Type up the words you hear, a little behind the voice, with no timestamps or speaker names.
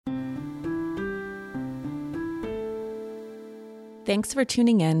Thanks for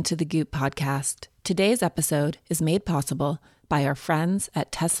tuning in to the Goop podcast. Today's episode is made possible by our friends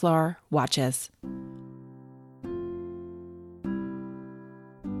at Teslar Watches.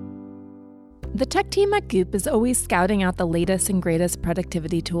 The tech team at Goop is always scouting out the latest and greatest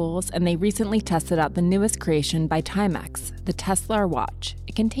productivity tools, and they recently tested out the newest creation by Timex, the Teslar watch.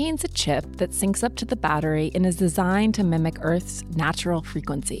 It contains a chip that syncs up to the battery and is designed to mimic Earth's natural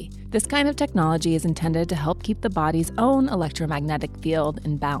frequency. This kind of technology is intended to help keep the body's own electromagnetic field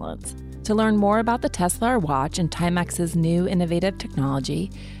in balance. To learn more about the Teslar watch and Timex's new innovative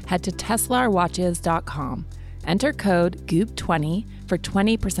technology, head to teslarwatches.com. Enter code GOOP20 for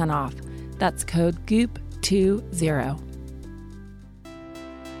 20% off. That's code GOOP20.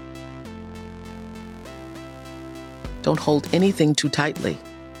 Don't hold anything too tightly.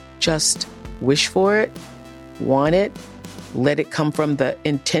 Just wish for it, want it, let it come from the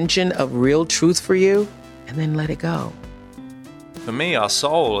intention of real truth for you, and then let it go. For me, our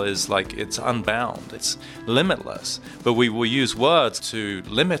soul is like, it's unbound, it's limitless, but we will use words to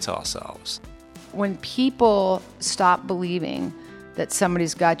limit ourselves. When people stop believing that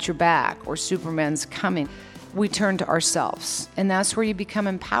somebody's got your back or Superman's coming, we turn to ourselves, and that's where you become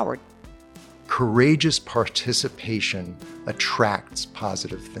empowered. Courageous participation attracts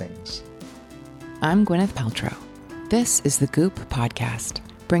positive things. I'm Gwyneth Paltrow. This is the Goop podcast,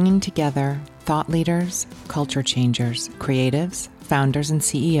 bringing together thought leaders, culture changers, creatives, founders and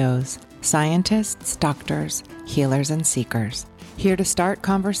CEOs, scientists, doctors, healers, and seekers, here to start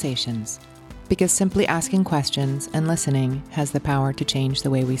conversations. Because simply asking questions and listening has the power to change the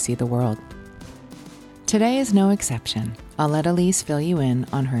way we see the world. Today is no exception. I'll let Elise fill you in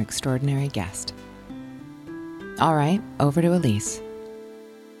on her extraordinary guest. All right, over to Elise.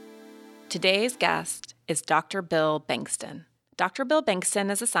 Today's guest is Dr. Bill Bengtson. Dr. Bill Bengtson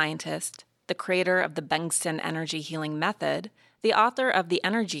is a scientist, the creator of the Bengtson Energy Healing Method, the author of The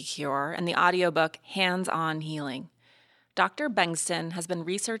Energy Cure, and the audiobook Hands-On Healing. Dr. Bengtson has been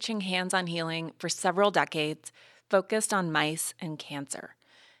researching hands-on healing for several decades, focused on mice and cancer.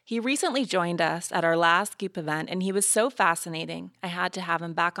 He recently joined us at our last Goop event, and he was so fascinating, I had to have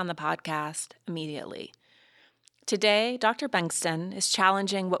him back on the podcast immediately. Today, Dr. Bengtson is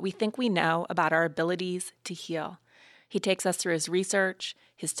challenging what we think we know about our abilities to heal. He takes us through his research,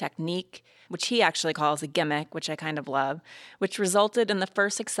 his technique, which he actually calls a gimmick, which I kind of love, which resulted in the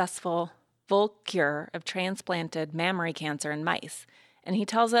first successful full cure of transplanted mammary cancer in mice, and he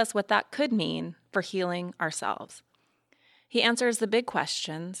tells us what that could mean for healing ourselves. He answers the big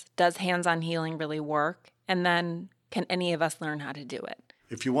questions: does hands-on healing really work? And then, can any of us learn how to do it?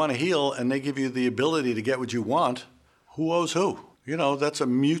 If you want to heal and they give you the ability to get what you want, who owes who? You know, that's a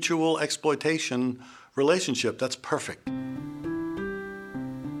mutual exploitation relationship. That's perfect.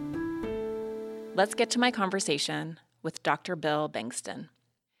 Let's get to my conversation with Dr. Bill Bengtson.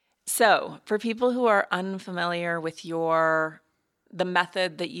 So, for people who are unfamiliar with the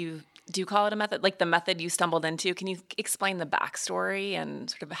method that do you call it a method? Like the method you stumbled into, can you explain the backstory and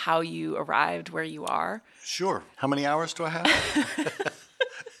sort of how you arrived where you are? Sure. How many hours do I have?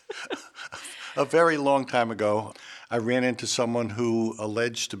 A very long time ago, I ran into someone who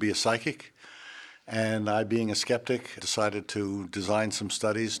alleged to be a psychic, and I, being a skeptic, decided to design some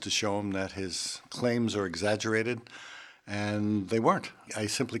studies to show him that his claims are exaggerated. And they weren't. I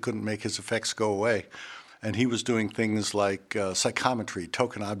simply couldn't make his effects go away. And he was doing things like psychometry,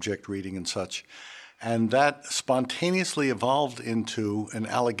 token object reading and such. And that spontaneously evolved into an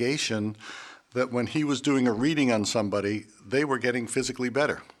allegation that when he was doing a reading on somebody, they were getting physically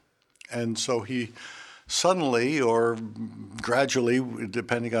better. And so he suddenly, or gradually,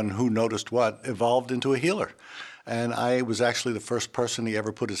 depending on who noticed what, evolved into a healer. And I was actually the first person he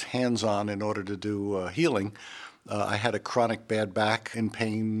ever put his hands on in order to do healing. I had a chronic bad back and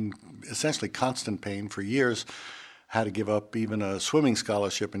pain, essentially constant pain for years, had to give up even a swimming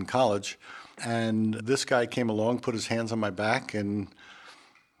scholarship in college. And this guy came along, put his hands on my back, and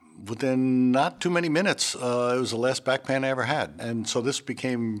within not too many minutes, it was the last back pain I ever had. And so this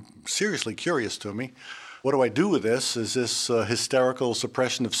became seriously curious to me. What do I do with this? Is this hysterical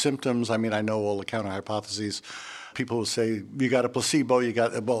suppression of symptoms? I mean, I know all the counter hypotheses. People will say, you got a placebo,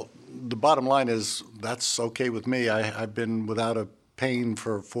 well, the bottom line is that's okay with me. I've been without a pain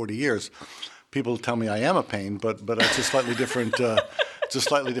for 40 years. People tell me I am a pain, but it's a slightly different it's a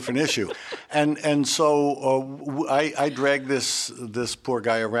slightly different issue. And so I dragged this poor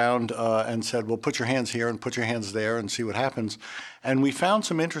guy around and said, well, put your hands here and put your hands there and see what happens. And we found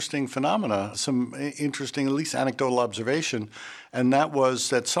some interesting phenomena, some interesting, at least anecdotal observation, and that was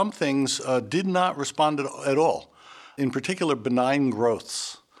that some things did not respond at all. In particular, benign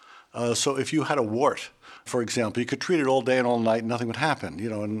growths So if you had a wart, for example, you could treat it all day and all night, and nothing would happen.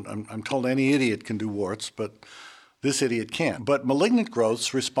 And I'm told any idiot can do warts, but this idiot can't. But malignant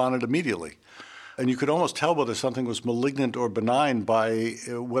growths responded immediately. And you could almost tell whether something was malignant or benign by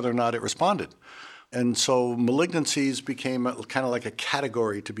whether or not it responded. And so malignancies became kind of like a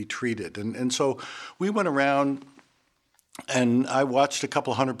category to be treated. And so we went around and I watched a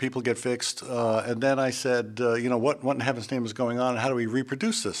couple hundred people get fixed. And then I said, what in heaven's name is going on? How do we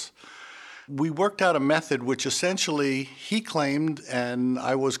reproduce this? We worked out a method which essentially he claimed, and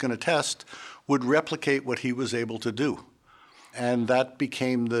I was going to test, would replicate what he was able to do. And that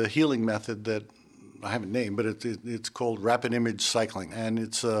became the healing method that I haven't named, but it's called rapid image cycling. And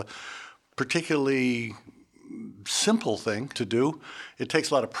it's a particularly simple thing to do. It takes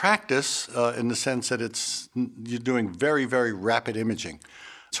a lot of practice in the sense that you're doing very, very rapid imaging.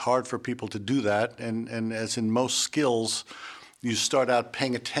 It's hard for people to do that. And as in most skills, you start out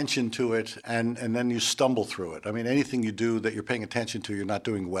paying attention to it and then you stumble through it. I mean, anything you do that you're paying attention to, you're not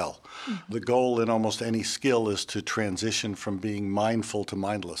doing well. Mm-hmm. The goal in almost any skill is to transition from being mindful to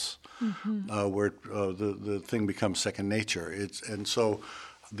mindless, where the thing becomes second nature. And so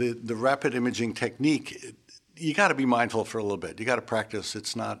the rapid imaging technique, you got to be mindful for a little bit. You got to practice.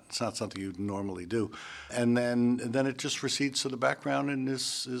 It's not something you normally do, and then it just recedes to the background and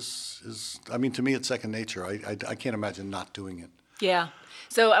is. I mean, to me, it's second nature. I can't imagine not doing it. Yeah.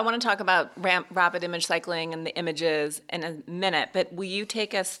 So I want to talk about rapid image cycling and the images in a minute, but will you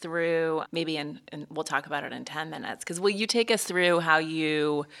take us through maybe and we'll talk about it in 10 minutes, because will you take us through how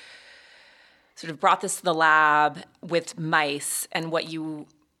you sort of brought this to the lab with mice and what you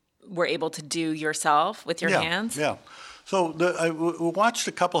were able to do yourself with your hands? Yeah. So I watched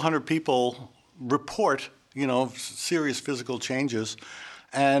a couple hundred people report, serious physical changes.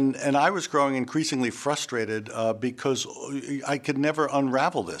 And I was growing increasingly frustrated because I could never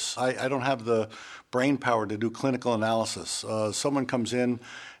unravel this. I don't have the brain power to do clinical analysis. Someone comes in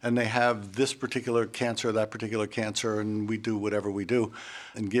and they have this particular cancer, that particular cancer, and we do whatever we do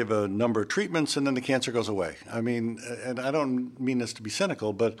and give a number of treatments, and then the cancer goes away. I mean, and I don't mean this to be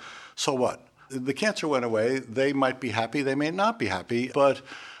cynical, but so what? The cancer went away. They might be happy. They may not be happy, but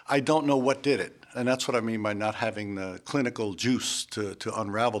I don't know what did it. And that's what I mean by not having the clinical juice to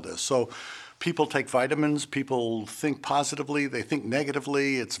unravel this. So people take vitamins, people think positively, they think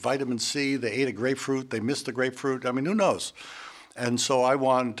negatively. It's vitamin C, they ate a grapefruit, they missed the grapefruit. I mean, who knows? And so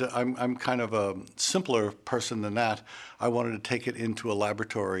I'm kind of a simpler person than that. I wanted to take it into a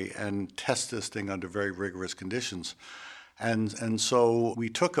laboratory and test this thing under very rigorous conditions. And so we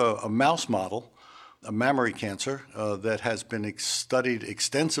took a mouse model, a mammary cancer that has been studied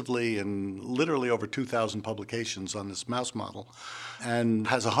extensively in literally over 2,000 publications on this mouse model, and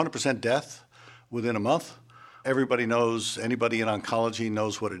has 100% death within a month. Everybody knows, anybody in oncology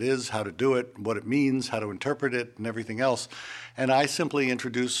knows what it is, how to do it, what it means, how to interpret it, and everything else. And I simply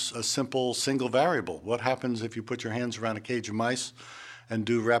introduce a simple single variable. What happens if you put your hands around a cage of mice and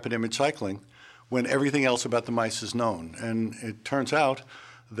do rapid image cycling when everything else about the mice is known? And it turns out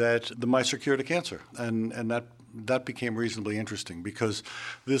that the mice are cured of cancer. And that became reasonably interesting, because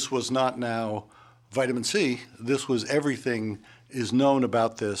this was not now vitamin C. This was everything is known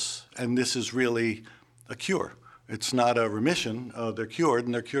about this, and this is really a cure. It's not a remission. They're cured,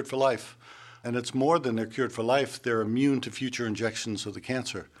 and they're cured for life. And it's more than they're cured for life. They're immune to future injections of the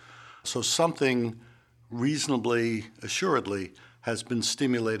cancer. So something reasonably assuredly has been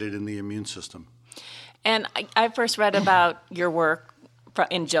stimulated in the immune system. And I first read about your work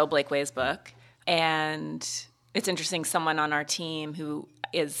in Joe Blakeway's book, and it's interesting, someone on our team who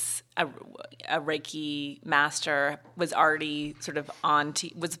is a Reiki master was already sort of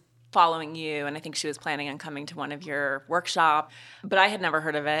was following you, and I think she was planning on coming to one of your workshops, but I had never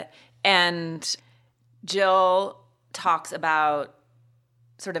heard of it. And Jill talks about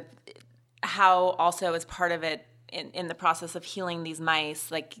sort of how also as part of it, in the process of healing these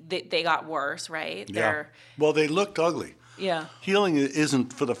mice, like they got worse, right? Yeah. Well, they looked ugly. Yeah. Healing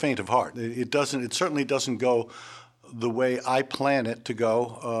isn't for the faint of heart. It certainly doesn't go the way I plan it to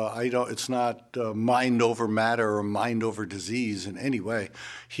go. It's not mind over matter or mind over disease in any way.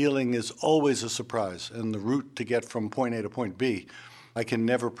 Healing is always a surprise, and the route to get from point A to point B, I can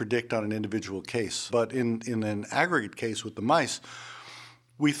never predict on an individual case. But in an aggregate case with the mice,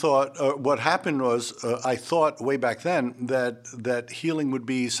 we thought what happened was I thought way back then that healing would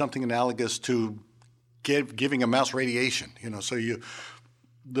be something analogous to giving a mouse radiation. So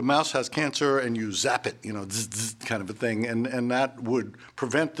the mouse has cancer and you zap it, zzz, zzz, kind of a thing, and that would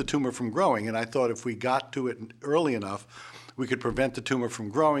prevent the tumor from growing. And I thought if we got to it early enough, we could prevent the tumor from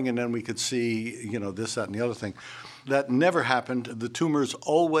growing, and then we could see, this, that, and the other thing. That never happened. The tumors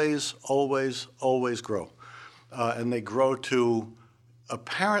always, always, always grow. And they grow to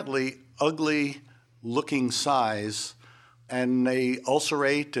apparently ugly-looking size, and they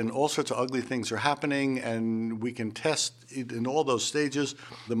ulcerate, and all sorts of ugly things are happening, and we can test in all those stages.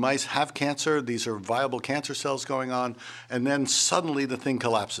 The mice have cancer. These are viable cancer cells going on, and then suddenly the thing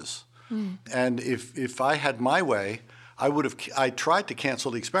collapses. And if I had my way, I tried to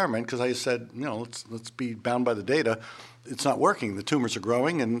cancel the experiment because I said, let's be bound by the data. It's not working. The tumors are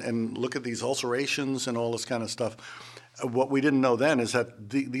growing, and look at these ulcerations and all this kind of stuff. What we didn't know then is that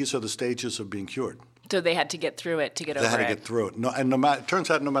these are the stages of being cured. So they had to get through it to get over it. They had to get through it. It turns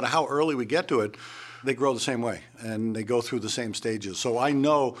out no matter how early we get to it, they grow the same way, and they go through the same stages. So I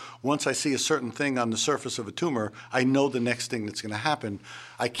know once I see a certain thing on the surface of a tumor, I know the next thing that's going to happen.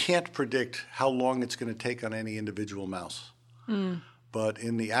 I can't predict how long it's going to take on any individual mouse. But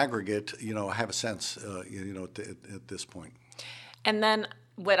in the aggregate, I have a sense, at this point. And then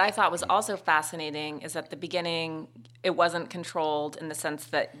what I thought was also fascinating is at the beginning, it wasn't controlled in the sense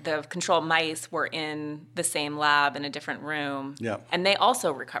that the control mice were in the same lab in a different room. Yeah. And they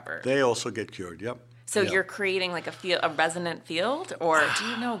also recovered. They also get cured, yep. So you're creating like a resonant field, or do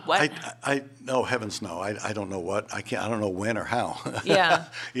you know what? Oh, heavens no. I don't know what. I don't know when or how. Yeah.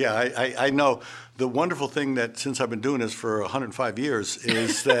 Yeah, I know. The wonderful thing that since I've been doing this for 105 years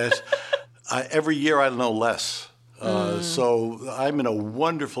is that every year I know less. So I'm in a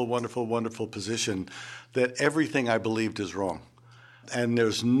wonderful, wonderful, wonderful position that everything I believed is wrong. And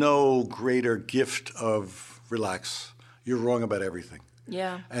there's no greater gift of relax. You're wrong about everything.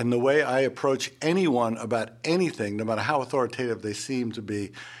 Yeah. And the way I approach anyone about anything, no matter how authoritative they seem to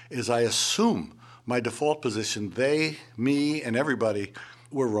be, is I assume my default position, they, me, and everybody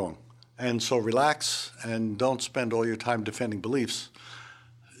were wrong. And so relax and don't spend all your time defending beliefs.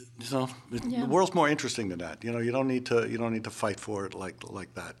 The world's more interesting than that. You don't need to fight for it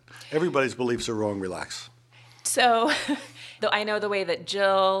like that. Everybody's beliefs are wrong. Relax. So, I know the way that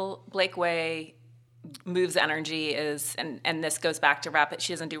Jill Blakeway moves energy is, and this goes back to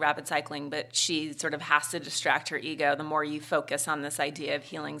she doesn't do rapid cycling, but she sort of has to distract her ego. The more you focus on this idea of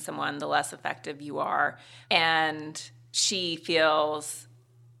healing someone, the less effective you are. And she feels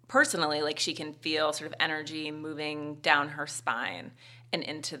personally like she can feel sort of energy moving down her spine and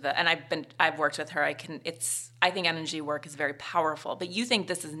into and I've worked with her. I think energy work is very powerful, but you think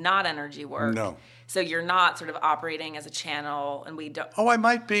this is not energy work. No. So you're not sort of operating as a channel, and we don't. Oh, I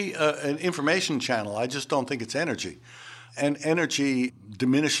might be an information channel. I just don't think it's energy. And energy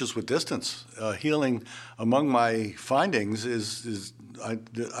diminishes with distance. Healing, among my findings, is I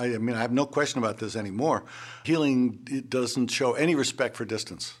have no question about this anymore. Healing, it doesn't show any respect for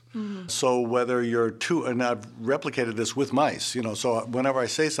distance. Mm-hmm. So whether you're and I've replicated this with mice, so whenever I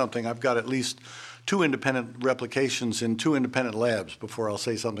say something, I've got at least 2 independent replications in 2 independent labs before I'll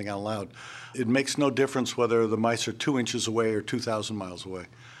say something out loud. It makes no difference whether the mice are 2 inches away or 2,000 miles away.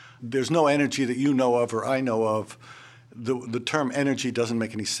 There's no energy that you know of or I know of. The term energy doesn't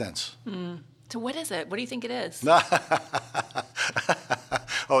make any sense. So what is it? What do you think it is?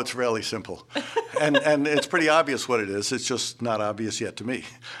 Oh, it's really simple. And it's pretty obvious what it is. It's just not obvious yet to me.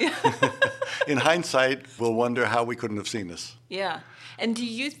 In hindsight, we'll wonder how we couldn't have seen this. Yeah. And do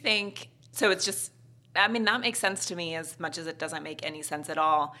you think, so it's just, that makes sense to me as much as it doesn't make any sense at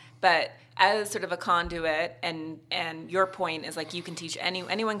all. But as sort of a conduit, and your point is like you can teach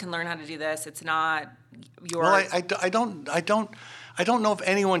anyone can learn how to do this. It's not your. Well, I don't know if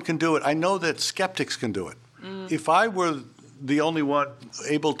anyone can do it. I know that skeptics can do it. If I were the only one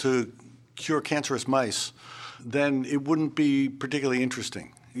able to cure cancerous mice, then it wouldn't be particularly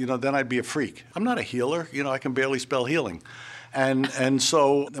interesting. Then I'd be a freak. I'm not a healer. I can barely spell healing. And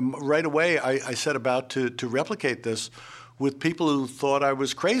so right away I set about to replicate this with people who thought I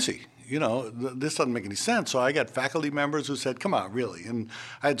was crazy. This doesn't make any sense. So I got faculty members who said, come on, really? And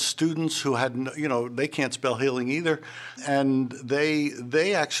I had students who had, they can't spell healing either. And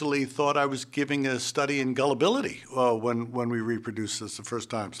they actually thought I was giving a study in gullibility when we reproduced this the first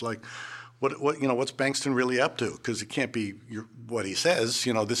time. It's like, what's Bengtson really up to? Because it can't be what he says.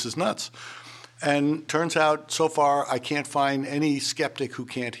 This is nuts. And turns out, so far, I can't find any skeptic who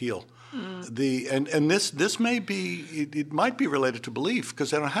can't heal. This may be, it might be related to belief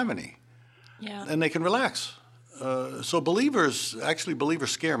because they don't have any. Yeah. And they can relax. So believers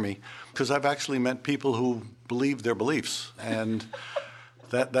scare me because I've actually met people who believe their beliefs. And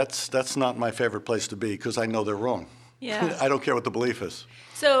that's not my favorite place to be because I know they're wrong. Yeah. I don't care what the belief is.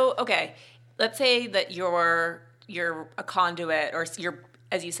 So, okay, let's say that you're a conduit or you're,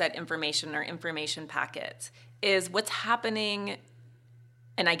 as you said, information or information packets. is what's happening,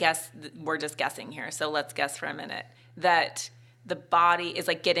 and I guess we're just guessing here, so let's guess for a minute, that the body is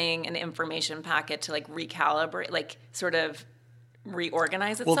like getting an information packet to like recalibrate, like sort of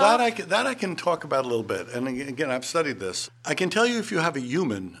reorganize itself? Well, that I can talk about a little bit. And again, I've studied this. I can tell you if you have a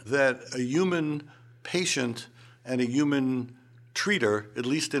human, that a human patient and a human treater, at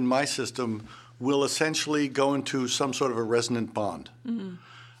least in my system, will essentially go into some sort of a resonant bond. Mm-hmm.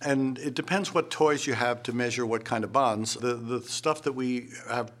 And it depends what toys you have to measure what kind of bonds. The stuff that we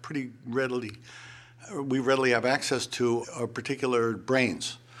have we readily have access to are particular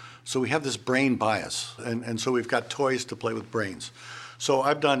brains. So we have this brain bias, and so we've got toys to play with brains. So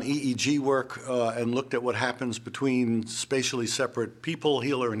I've done EEG work and looked at what happens between spatially separate people,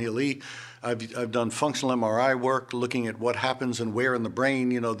 healer and healee. I've done functional MRI work, looking at what happens and where in the brain,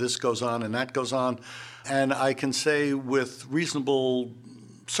 this goes on and that goes on. And I can say with reasonable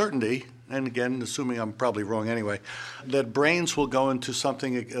certainty, and again, assuming I'm probably wrong anyway, that brains will go into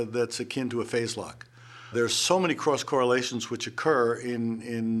something that's akin to a phase lock. There's so many cross correlations which occur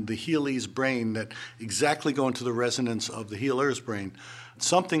in the healee's brain that exactly go into the resonance of the healer's brain.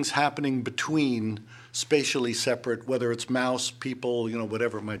 Something's happening between spatially separate, whether it's mouse, people,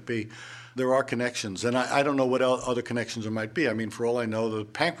 whatever it might be. There are connections, and I don't know what other connections there might be. I mean, for all I know, the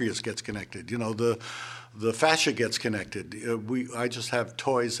pancreas gets connected. The fascia gets connected. I just have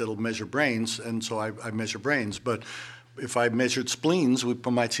toys that'll measure brains, and so I measure brains. But if I measured spleens, we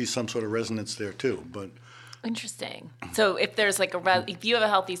might see some sort of resonance there too. But interesting. So if there's like if you have a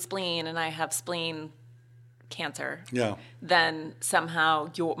healthy spleen and I have spleen cancer, then somehow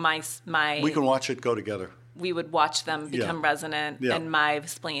we can watch it go together. We would watch them become resonant, and my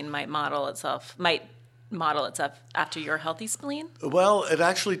spleen might model itself after your healthy spleen? Well, it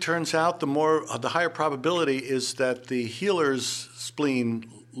actually turns out the higher probability is that the healer's spleen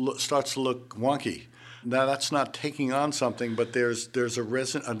starts to look wonky. Now, that's not taking on something, but there's a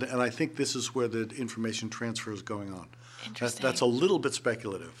resonance, and I think this is where the information transfer is going on. Interesting. That's a little bit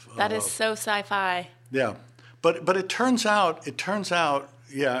speculative. That is so sci-fi. Yeah, but it turns out.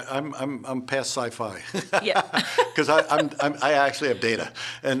 Yeah, I'm past sci-fi. Yeah, because I actually have data,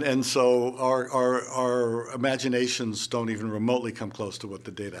 and so our imaginations don't even remotely come close to what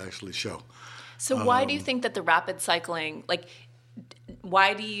the data actually show. So why do you think that the rapid cycling,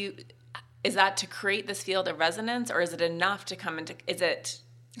 is that to create this field of resonance, or is it enough to come into? Is it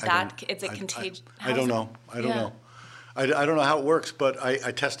contagious? I don't know. I don't know. I don't know how it works, but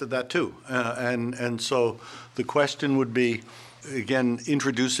I tested that too, and so the question would be, again,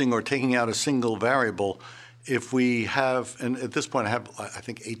 introducing or taking out a single variable. If we have, and at this point I have, I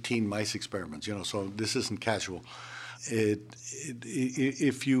think, 18 mice experiments, so this isn't casual.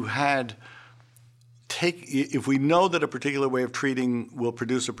 If we know that a particular way of treating will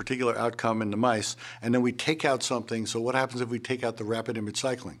produce a particular outcome in the mice, and then we take out something, so what happens if we take out the rapid image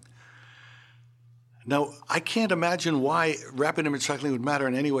cycling? Now, I can't imagine why rapid image cycling would matter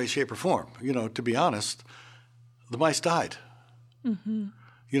in any way, shape, or form. To be honest, the mice died.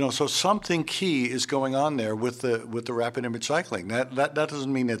 Mm-hmm. So something key is going on there with the rapid image cycling. That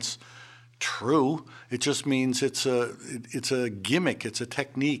doesn't mean it's true. It just means it's a gimmick, it's a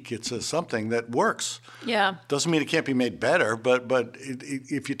technique, it's something that works. Yeah. Doesn't mean it can't be made better, but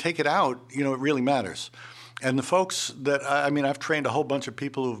if you take it out, it really matters. And the folks I've trained a whole bunch of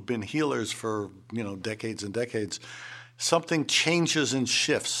people who've been healers for decades and decades. Something changes and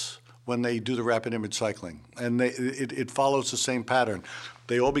shifts when they do the rapid image cycling, and it follows the same pattern.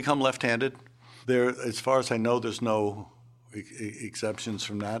 They all become left-handed. As far as I know, there's no exceptions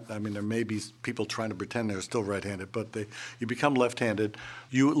from that. I mean, there may be people trying to pretend they're still right-handed, but you become left-handed.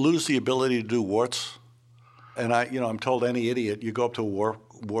 You lose the ability to do warts. And I'm told any idiot, you go up to a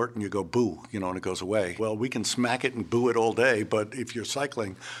wart and you go boo, and it goes away. Well, we can smack it and boo it all day, but if you're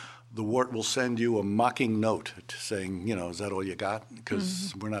cycling, the wart will send you a mocking note saying, is that all you got?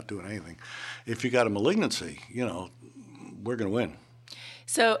 Because we're not doing anything. If you got a malignancy, we're going to win.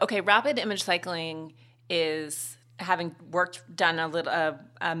 So, okay, rapid image cycling is, having done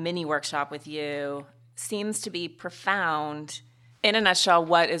a mini workshop with you, seems to be profound. In a nutshell,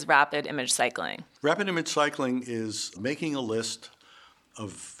 what is rapid image cycling? Rapid image cycling is making a list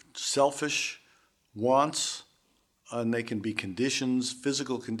of selfish wants, and they can be conditions,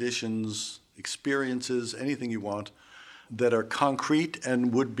 physical conditions, experiences, anything you want, that are concrete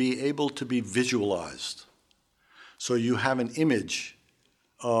and would be able to be visualized. So you have an image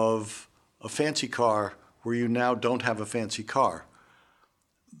of a fancy car where you now don't have a fancy car.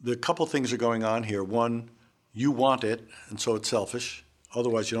 The couple things are going on here. One, you want it, and so it's selfish.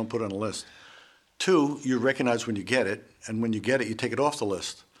 Otherwise, you don't put it on a list. Two, you recognize when you get it, and when you get it, you take it off the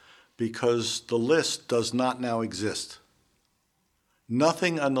list because the list does not now exist.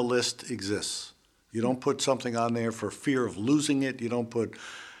 Nothing on the list exists. You don't put something on there for fear of losing it. You don't put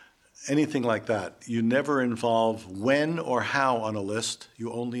anything like that. You never involve when or how on a list.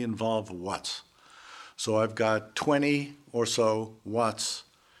 You only involve what's. So I've got 20 or so what's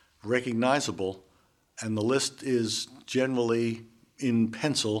recognizable, and the list is generally in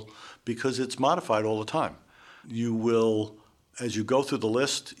pencil because it's modified all the time. You will, as you go through the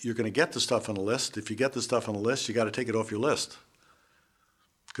list, you're going to get the stuff on the list. If you get the stuff on the list, you got to take it off your list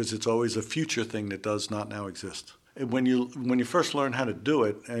because it's always a future thing that does not now exist. And when you first learn how to do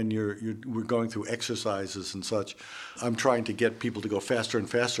it, and we're going through exercises and such, I'm trying to get people to go faster and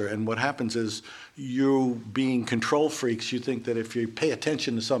faster. And what happens is, you being control freaks, you think that if you pay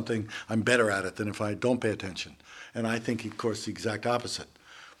attention to something, I'm better at it than if I don't pay attention. And I think, of course, the exact opposite.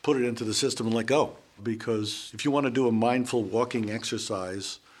 Put it into the system and let go. Because if you want to do a mindful walking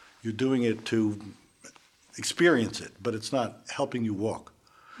exercise, you're doing it to experience it, but it's not helping you walk.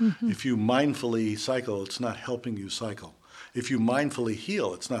 Mm-hmm. If you mindfully cycle, it's not helping you cycle. If you mindfully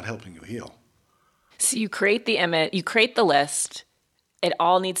heal, it's not helping you heal. So you create the image, you create the list. It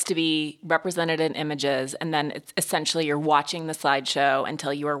all needs to be represented in images, and then it's essentially you're watching the slideshow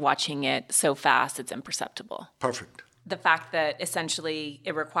until you are watching it so fast it's imperceptible. Perfect. The fact that essentially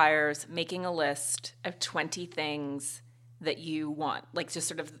it requires making a list of 20 things that you want, like just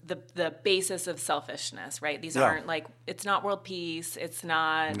sort of the basis of selfishness, right? These aren't like, it's not world peace, it's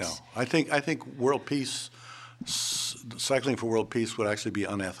not... No, I think world peace, cycling for world peace would actually be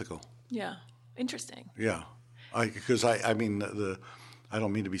unethical. Yeah, interesting. Yeah, because I mean, I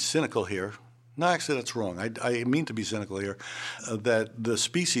don't mean to be cynical here. No, actually that's wrong. I mean to be cynical here, that the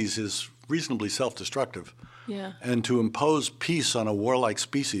species is reasonably self-destructive. Yeah. And to impose peace on a warlike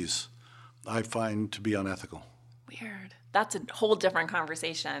species, I find to be unethical. Weird. That's a whole different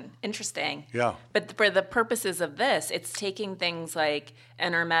conversation. Interesting. Yeah. But for the purposes of this, it's taking things like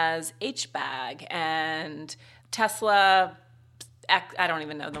an Hermes H-bag and Tesla, I don't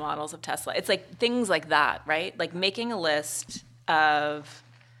even know the models of Tesla. It's like things like that, right? Like making a list of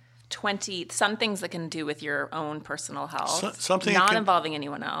 20, some things that can do with your own personal health, something not involving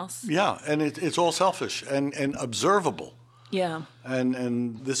anyone else. Yeah, and it's all selfish and observable. Yeah.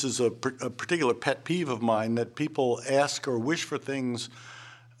 And this is a particular pet peeve of mine, that people ask or wish for things.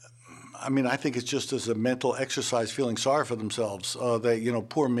 I mean, I think it's just as a mental exercise, feeling sorry for themselves. That,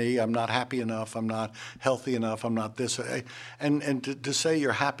 poor me, I'm not happy enough, I'm not healthy enough, I'm not this. And to say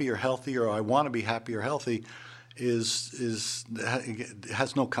you're happy or healthy, or I want to be happy or healthy, has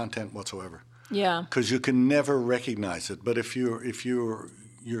no content whatsoever. Yeah. Because you can never recognize it. But if you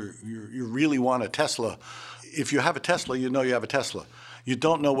really want a Tesla, if you have a Tesla, you know you have a Tesla. You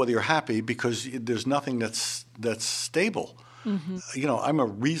don't know whether you're happy because there's nothing that's stable. Mm-hmm. I'm a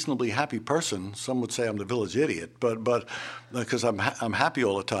reasonably happy person. Some would say I'm the village idiot, but because I'm happy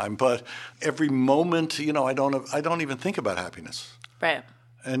all the time. But every moment, I don't even think about happiness. Right.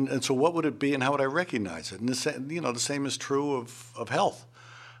 And so what would it be, and how would I recognize it? And the same is true of health.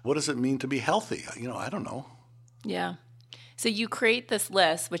 What does it mean to be healthy? I don't know. Yeah. So you create this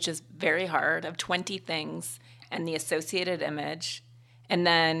list, which is very hard, of 20 things and the associated image. And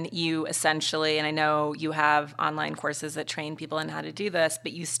then you essentially, and I know you have online courses that train people in how to do this,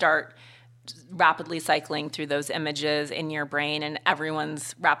 but you start rapidly cycling through those images in your brain, and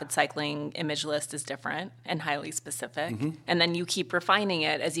everyone's rapid cycling image list is different and highly specific. Mm-hmm. And then you keep refining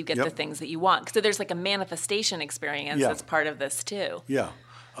it as you get the things that you want. So there's like a manifestation experience that's part of this too. Yeah.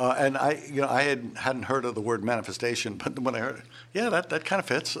 And I hadn't heard of the word manifestation, but when I heard it, that kind of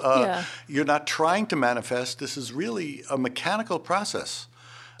fits. You're not trying to manifest. This is really a mechanical process.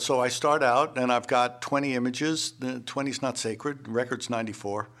 So I start out, and I've got 20 images. 20 is not sacred. The record's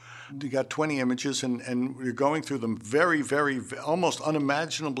 94. You got 20 images, and you're going through them very, very, almost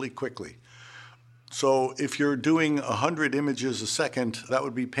unimaginably quickly. So if you're doing 100 images a second, that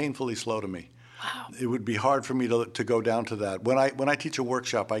would be painfully slow to me. Wow. It would be hard for me to go down to that. When I teach a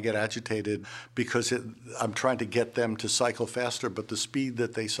workshop, I get agitated because I'm trying to get them to cycle faster, but the speed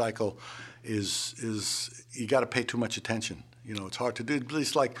that they cycle is you got to pay too much attention. It's hard to do.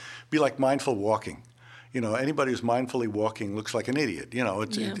 It's be like mindful walking. Anybody who's mindfully walking looks like an idiot.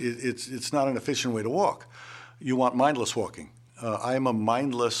 It's not an efficient way to walk. You want mindless walking. I am a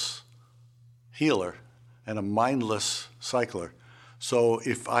mindless healer and a mindless cycler. So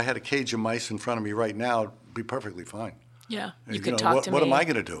if I had a cage of mice in front of me right now, it'd be perfectly fine. Yeah, you could talk to me. What am I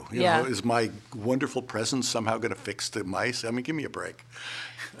going to do? Is my wonderful presence somehow going to fix the mice? I mean, give me a break.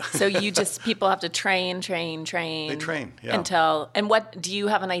 So people have to train. They train, yeah. And what, do you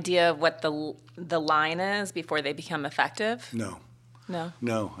have an idea of what the line is before they become effective? No. No.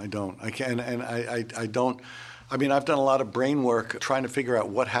 No, I don't. I can't, and I don't. I mean, I've done a lot of brain work trying to figure out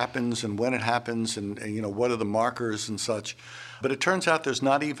what happens and when it happens, and what are the markers and such. But it turns out there's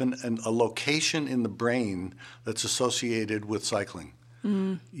not even a location in the brain that's associated with cycling.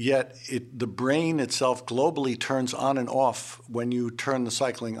 Yet the brain itself globally turns on and off when you turn the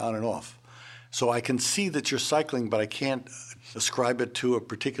cycling on and off. So I can see that you're cycling, but I can't ascribe it to a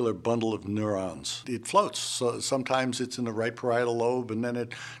particular bundle of neurons. It floats. So sometimes it's in the right parietal lobe, and then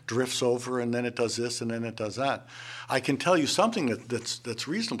it drifts over, and then it does this, and then it does that. I can tell you something that's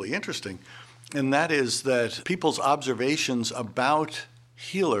reasonably interesting, and that is that people's observations about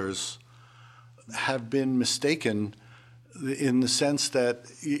healers have been mistaken in the sense that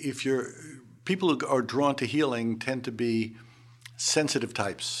people who are drawn to healing tend to be sensitive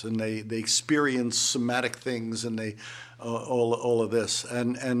types, and they experience somatic things, and they all of this,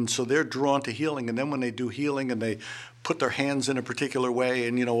 and so they're drawn to healing. And then when they do healing and they put their hands in a particular way,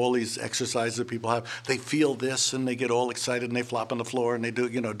 and all these exercises that people have, they feel this and they get all excited and they flop on the floor and they do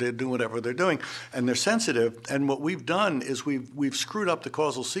they do whatever they're doing, and they're sensitive. And what we've done is we've screwed up the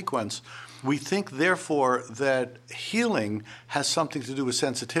causal sequence. We think therefore that healing has something to do with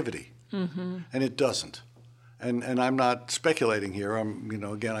sensitivity, and it doesn't. And I'm not speculating here.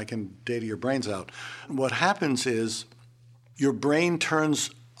 Again, I can data your brains out. What happens is your brain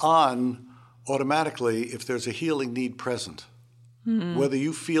turns on automatically if there's a healing need present, whether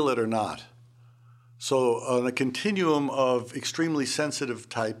you feel it or not. So on a continuum of extremely sensitive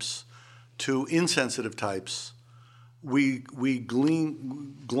types to insensitive types, we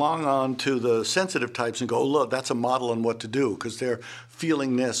glom on to the sensitive types and go, oh, look, that's a model on what to do because they're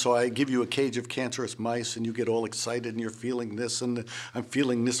feeling this. So I give you a cage of cancerous mice and you get all excited and you're feeling this, and I'm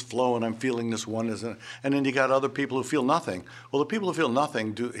feeling this flow and I'm feeling this oneness. And then you got other people who feel nothing. Well, the people who feel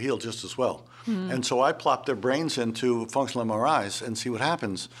nothing do heal just as well. And so I plop their brains into functional MRIs and see what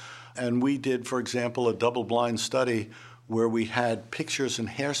happens. And we did, for example, a double-blind study where we had pictures and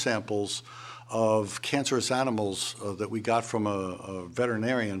hair samples of cancerous animals that we got from a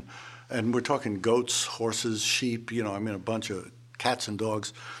veterinarian. And we're talking goats, horses, sheep, a bunch of cats and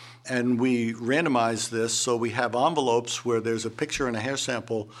dogs. And we randomized this, so we have envelopes where there's a picture and a hair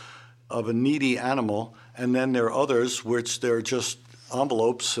sample of a needy animal, and then there are others which they're just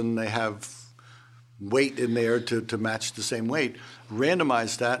envelopes and they have weight in there to match the same weight.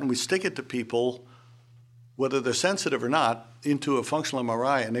 Randomize that, and we stick it to people, whether they're sensitive or not, into a functional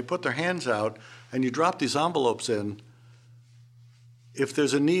MRI, and they put their hands out, and you drop these envelopes in. If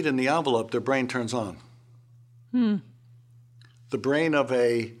there's a need in the envelope, their brain turns on. The brain of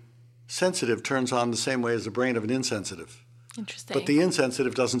a sensitive turns on the same way as the brain of an insensitive. Interesting. But the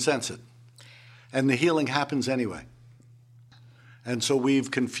insensitive doesn't sense it. And the healing happens anyway. And so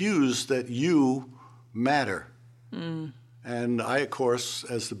we've confused that you matter. And I, of course,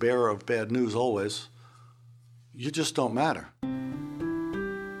 as the bearer of bad news always, you just don't matter.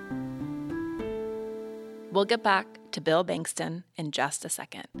 We'll get back to Bill Bengtson in just a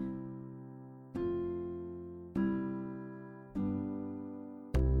second.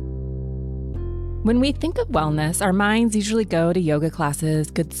 When we think of wellness, our minds usually go to yoga classes,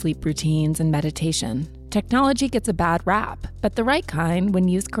 good sleep routines, and meditation. Technology gets a bad rap, but the right kind, when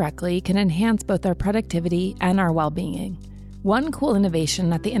used correctly, can enhance both our productivity and our well-being. One cool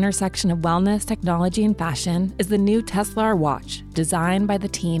innovation at the intersection of wellness, technology, and fashion is the new Tesla watch, designed by the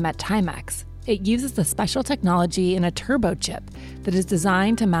team at Timex. It uses a special technology in a turbo chip that is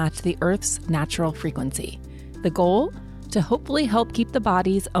designed to match the Earth's natural frequency. The goal? To hopefully help keep the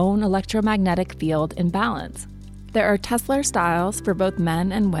body's own electromagnetic field in balance. There are Tesla styles for both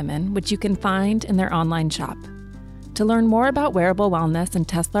men and women, which you can find in their online shop. To learn more about wearable wellness and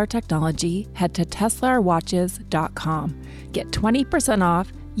Tesla technology, head to teslarwatches.com. Get 20%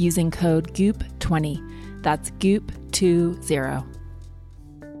 off using code GOOP20. That's GOOP20.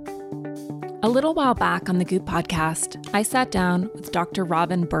 A little while back on the Goop podcast, I sat down with Dr.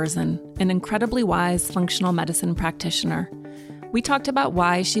 Robin Berzin, an incredibly wise functional medicine practitioner. We talked about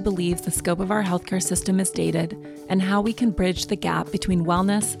why she believes the scope of our healthcare system is dated and how we can bridge the gap between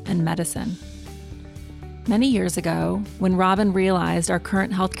wellness and medicine. Many years ago, when Robin realized our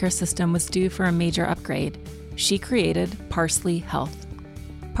current healthcare system was due for a major upgrade, she created Parsley Health.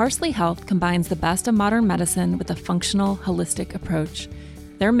 Parsley Health combines the best of modern medicine with a functional, holistic approach.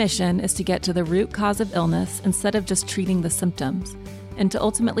 Their mission is to get to the root cause of illness instead of just treating the symptoms, and to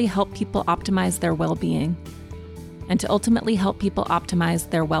ultimately help people optimize their well-being.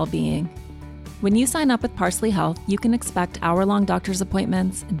 When you sign up with Parsley Health, you can expect hour-long doctor's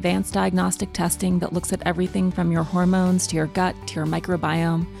appointments, advanced diagnostic testing that looks at everything from your hormones to your gut to your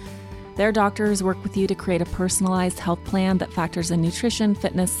microbiome. Their doctors work with you to create a personalized health plan that factors in nutrition,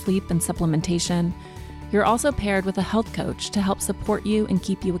 fitness, sleep, and supplementation. You're also paired with a health coach to help support you and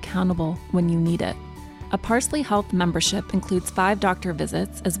keep you accountable when you need it. A Parsley Health membership includes 5 doctor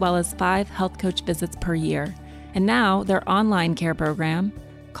visits as well as 5 health coach visits per year. And now their online care program,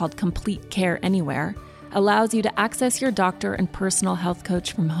 called Complete Care Anywhere, allows you to access your doctor and personal health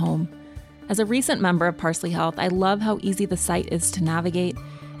coach from home. As a recent member of Parsley Health, I love how easy the site is to navigate.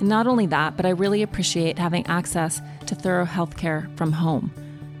 And not only that, but I really appreciate having access to thorough healthcare from home.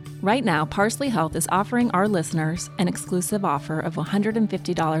 Right now, Parsley Health is offering our listeners an exclusive offer of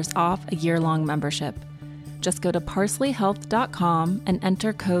 $150 off a year-long membership. Just go to parsleyhealth.com and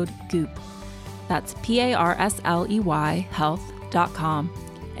enter code GOOP. That's PARSLEY health.com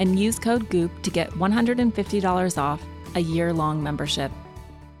and use code GOOP to get $150 off a year-long membership.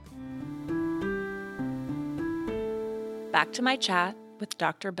 Back to my chat with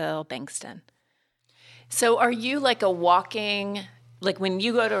Dr. Bill Bengtson. So are you like a walking, like when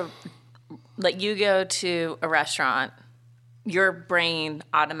you go to a restaurant, your brain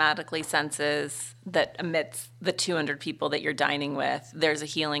automatically senses that amidst the 200 people that you're dining with, there's a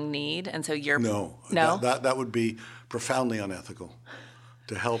healing need, and so you're No. That would be profoundly unethical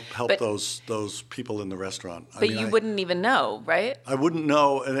to help those people in the restaurant. But you wouldn't even know, right? I wouldn't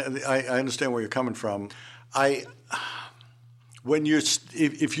know, and I understand where you're coming from.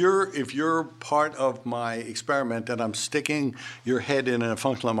 If you're part of my experiment and I'm sticking your head in a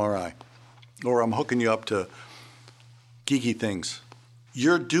functional MRI, or I'm hooking you up to geeky things,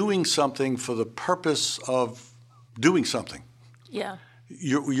 you're doing something for the purpose of doing something. Yeah.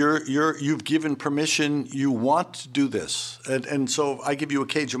 You've given permission. You want to do this, and so I give you a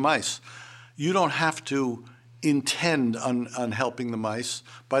cage of mice. You don't have to intend on helping the mice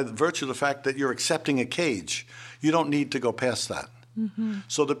by the virtue of the fact that you're accepting a cage. You don't need to go past that. Mm-hmm.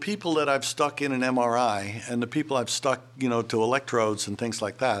 So the people that I've stuck in an MRI and the people I've stuck, to electrodes and things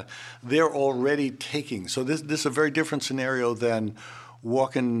like that, they're already taking. So this is a very different scenario than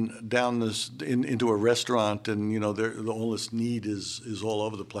walking down into a restaurant and all this need is all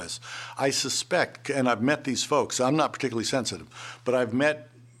over the place. I suspect, and I've met these folks. I'm not particularly sensitive, but I've met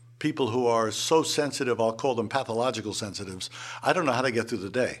people who are so sensitive, I'll call them pathological sensitives. I don't know how they get through the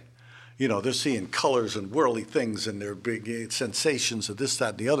day. They're seeing colors and whirly things, and they're big sensations of this, that,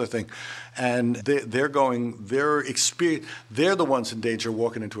 and the other thing, and they're the ones in danger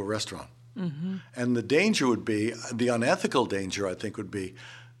walking into a restaurant. Mm-hmm. And the danger would be, the unethical danger, I think, would be,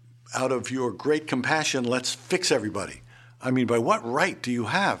 out of your great compassion, let's fix everybody. I mean, by what right do you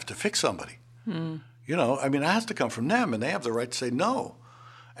have to fix somebody? Mm. It has to come from them, and they have the right to say no.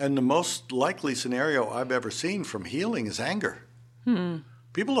 And the most likely scenario I've ever seen from healing is anger. Mm.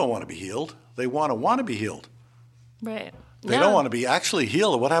 People don't want to be healed. They want to be healed. Right. They don't want to be actually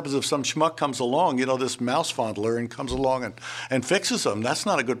healed. What happens if some schmuck comes along, this mouse fondler, and comes along and fixes them? That's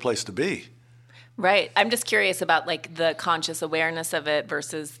not a good place to be. Right. I'm just curious about the conscious awareness of it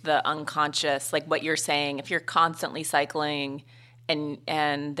versus the unconscious, like what you're saying. If you're constantly cycling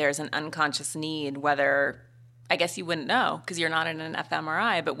and there's an unconscious need, whether, I guess you wouldn't know because you're not in an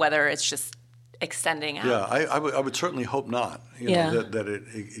fMRI, but whether it's just extending out. Yeah, I would certainly hope not, that it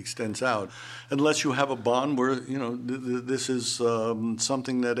extends out. Unless you have a bond where, this is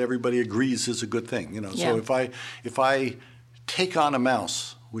something that everybody agrees is a good thing. So if I take on a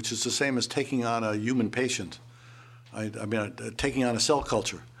mouse, which is the same as taking on a human patient, taking on a cell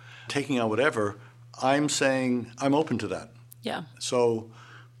culture, taking on whatever, I'm saying I'm open to that. Yeah. So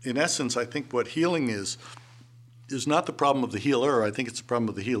in essence, I think what healing is not the problem of the healer. I think it's the problem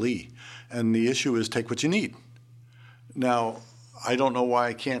of the healee. And the issue is take what you need. Now, I don't know why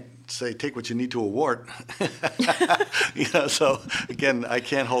I can't say take what you need to a wart. So again, I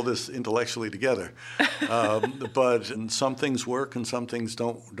can't hold this intellectually together. But some things work and some things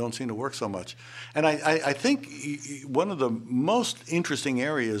don't seem to work so much. And I think one of the most interesting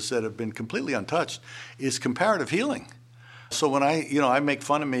areas that have been completely untouched is comparative healing. So when I make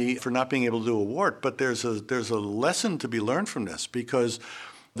fun of me for not being able to do a wart, but there's a lesson to be learned from this, because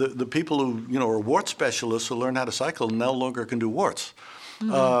the people who are wart specialists who learn how to cycle no longer can do warts.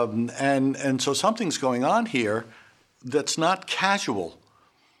 Mm-hmm. And so something's going on here that's not casual.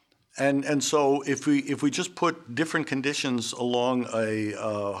 And so if we just put different conditions along a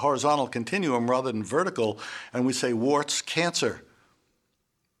horizontal continuum rather than vertical, and we say warts, cancer,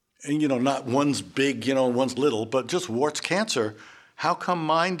 and not one's big, one's little, but just warts, cancer, how come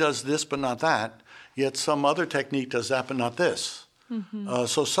mine does this but not that, yet some other technique does that but not this? Mm-hmm.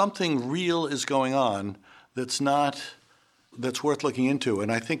 So something real is going on that's not that's worth looking into.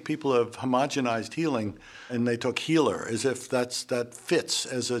 And I think people have homogenized healing, and they took healer as if that fits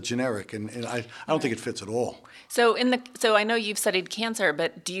as a generic, and I don't think it fits at all. So I know you've studied cancer,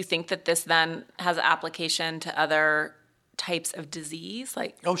 but do you think that this then has application to other types of disease?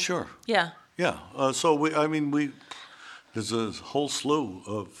 Oh, sure. Yeah. Yeah. There's a whole slew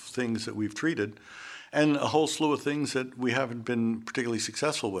of things that we've treated, and a whole slew of things that we haven't been particularly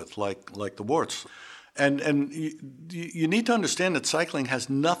successful with, like the warts. And you need to understand that cycling has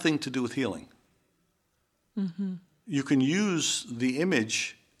nothing to do with healing. Mm-hmm. You can use the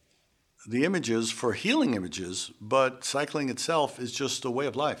images for healing images, but cycling itself is just a way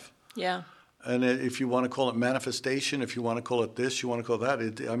of life. Yeah. And if you want to call it manifestation, if you want to call it this, you want to call it that,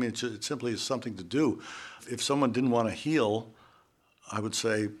 it simply is something to do. If someone didn't want to heal, I would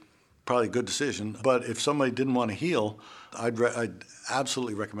say probably a good decision. But if somebody didn't want to heal, I'd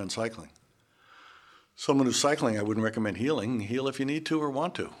absolutely recommend cycling. Someone who's cycling, I wouldn't recommend healing. Heal if you need to or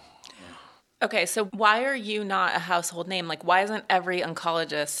want to. Okay, so why are you not a household name? Why isn't every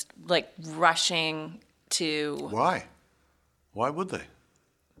oncologist rushing to? Why? Why would they?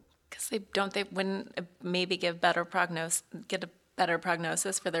 Because they wouldn't maybe get a better prognosis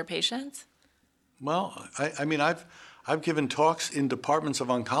for their patients? Well, I've given talks in departments of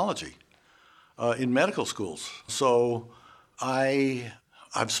oncology, in medical schools. So I've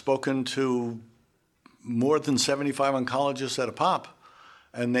spoken to more than 75 oncologists at a pop,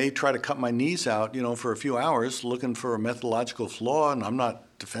 and they try to cut my knees out, for a few hours, looking for a methodological flaw, and I'm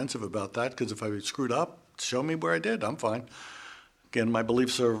not defensive about that, because if I screwed up, show me where I did, I'm fine. Again, my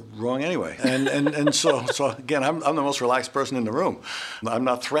beliefs are wrong anyway. And so again, I'm the most relaxed person in the room. I'm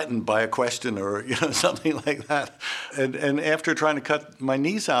not threatened by a question or something like that. And after trying to cut my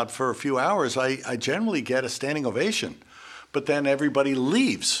knees out for a few hours, I generally get a standing ovation. But then everybody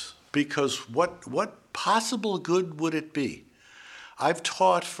leaves, because what possible good would it be? I've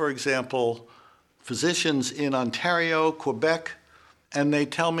taught, for example, physicians in Ontario, Quebec, and they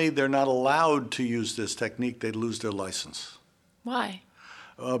tell me they're not allowed to use this technique. They'd lose their license. Why?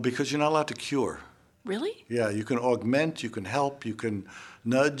 Because you're not allowed to cure. Really? Yeah, you can augment, you can help, you can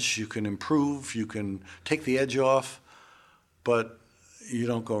nudge, you can improve, you can take the edge off, but you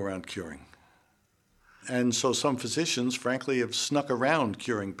don't go around curing. And so some physicians, frankly, have snuck around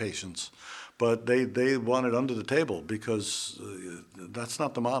curing patients, but they want it under the table, because that's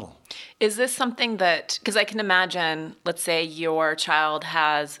not the model. Is this something that, because I can imagine, let's say your child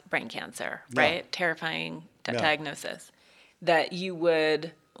has brain cancer, right? Yeah. Terrifying diagnosis. That you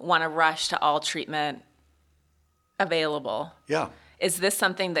would want to rush to all treatment available. Yeah. Is this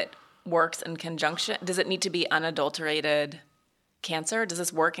something that works in conjunction? Does it need to be unadulterated cancer? Does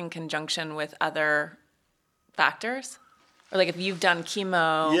this work in conjunction with other factors? Or if you've done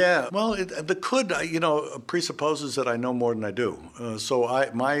chemo? Yeah, well, the could, presupposes that I know more than I do.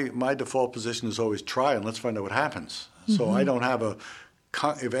 So my default position is always try and let's find out what happens. Mm-hmm. So I don't have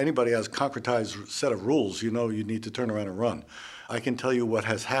if anybody has a concretized set of rules, you need to turn around and run. I can tell you what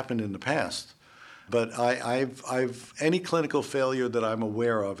has happened in the past, but I've any clinical failure that I'm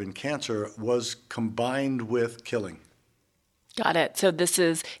aware of in cancer was combined with killing. Got it. So this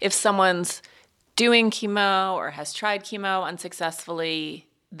is, if someone's doing chemo or has tried chemo unsuccessfully,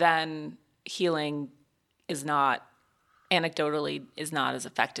 then healing anecdotally is not as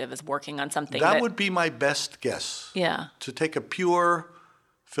effective as working on something that would be my best guess. Yeah. To take a pure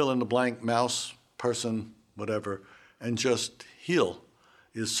fill-in-the-blank mouse, person, whatever, and just heal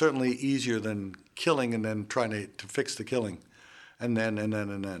is certainly easier than killing and then trying to fix the killing. And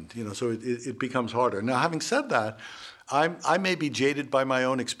then. So it becomes harder. Now, having said that, I may be jaded by my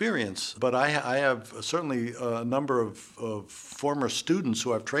own experience, but I have certainly a number of former students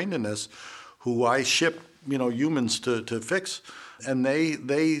who I've trained in this, who I ship humans to fix. And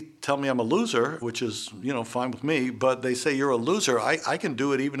they tell me I'm a loser, which is, fine with me, but they say you're a loser. I can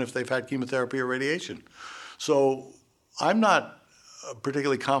do it even if they've had chemotherapy or radiation. So I'm not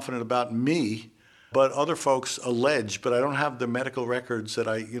particularly confident about me, but other folks allege, but I don't have the medical records that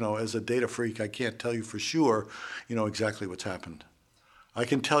as a data freak, I can't tell you for sure, exactly what's happened. I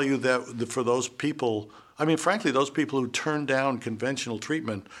can tell you that for those people, frankly, those people who turn down conventional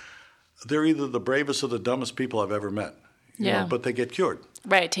treatment, they're either the bravest or the dumbest people I've ever met. But they get cured.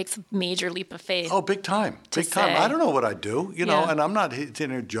 Right. It takes a major leap of faith. Oh, big time. Big time. I don't know what I'd do, and I'm not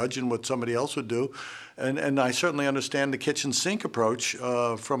judging what somebody else would do. And I certainly understand the kitchen sink approach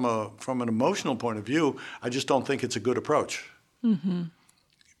from an emotional point of view. I just don't think it's a good approach. Mm-hmm.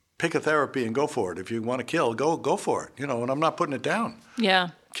 Pick a therapy and go for it. If you want to kill, go for it. And I'm not putting it down. Yeah.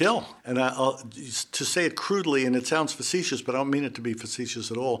 Kill. And to say it crudely, and it sounds facetious, but I don't mean it to be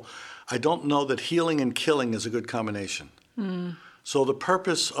facetious at all, I don't know that healing and killing is a good combination. So the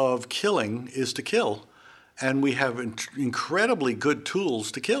purpose of killing is to kill, and we have incredibly good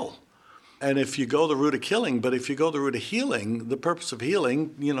tools to kill. And if you go the route of killing, but if you go the route of healing, the purpose of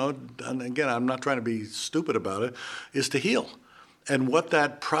healing, and again, I'm not trying to be stupid about it, is to heal. And what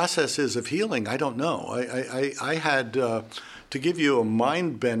that process is of healing, I don't know. I had, to give you a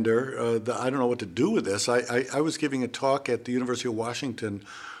mind bender, I don't know what to do with this. I was giving a talk at the University of Washington.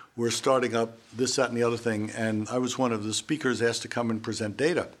 We're starting up this, that, and the other thing, and I was one of the speakers asked to come and present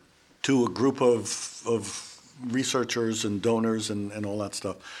data to a group of researchers and donors and all that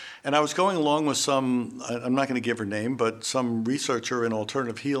stuff. And I was going along with some, I'm not going to give her name, but some researcher in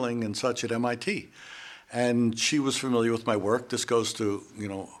alternative healing and such at MIT. And she was familiar with my work. This goes to,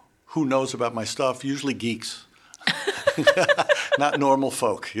 who knows about my stuff? Usually geeks. Not normal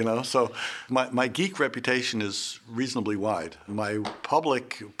folk, So my geek reputation is reasonably wide. My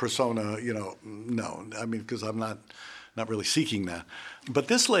public persona, no. I mean, because I'm not really seeking that. But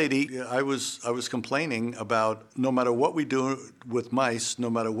this lady, I was complaining about no matter what we do with mice, no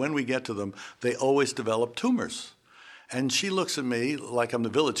matter when we get to them, they always develop tumors. And she looks at me like I'm the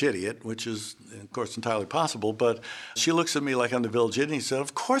village idiot, which is, of course, entirely possible. But she looks at me like I'm the village idiot and she said,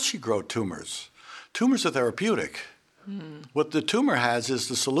 of course you grow tumors. Tumors are therapeutic. What the tumor has is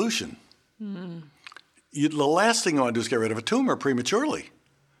the solution. The last thing you want to do is get rid of a tumor prematurely.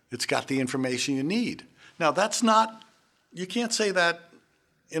 It's got the information you need. Now, you can't say that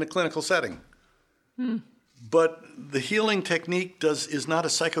in a clinical setting. But the healing technique is not a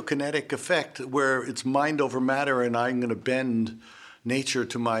psychokinetic effect where it's mind over matter and I'm going to bend nature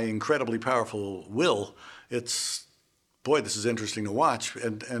to my incredibly powerful will. It's, boy, this is interesting to watch,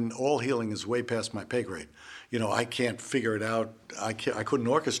 and all healing is way past my pay grade. I can't figure it out. I couldn't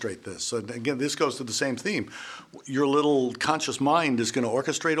orchestrate this. So again, this goes to the same theme. Your little conscious mind is going to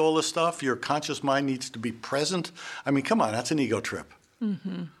orchestrate all this stuff. Your conscious mind needs to be present. I mean, come on, that's an ego trip.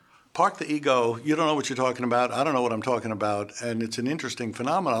 Park the ego. You don't know what you're talking about. I don't know what I'm talking about. And it's an interesting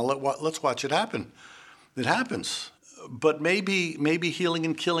phenomenon. Let's watch it happen. It happens. But maybe healing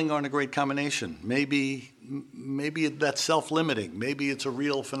and killing aren't a great combination. Maybe that's self-limiting. Maybe it's a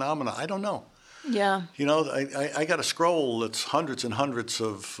real phenomenon. I don't know. Yeah. I got a scroll that's hundreds and hundreds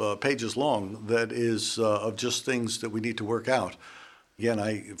of pages long that is of just things that we need to work out.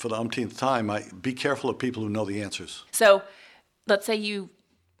 Again, for the umpteenth time, be careful of people who know the answers. So let's say you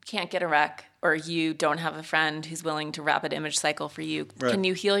can't get a rec or you don't have a friend who's willing to rapid image cycle for you. Right. Can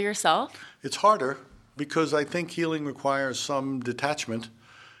you heal yourself? It's harder because I think healing requires some detachment,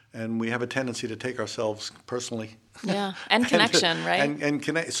 and we have a tendency to take ourselves personally. Yeah, and connection, right? And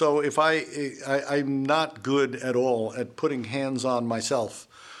connect. So if I'm not good at all at putting hands on myself.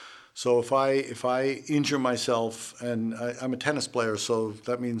 So if I injure myself, and I'm a tennis player, so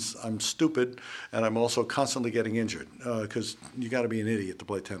that means I'm stupid, and I'm also constantly getting injured because you got to be an idiot to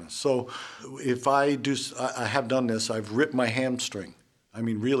play tennis. So if I have done this. I've ripped my hamstring. I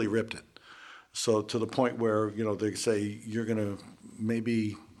mean, really ripped it. So to the point where they say you're going to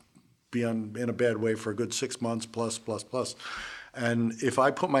maybe be in a bad way for a good 6 months plus. And if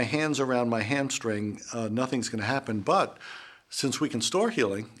I put my hands around my hamstring, nothing's going to happen. But since we can store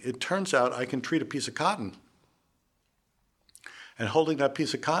healing, it turns out I can treat a piece of cotton. And holding that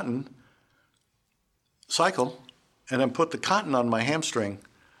piece of cotton, cycle, and then put the cotton on my hamstring.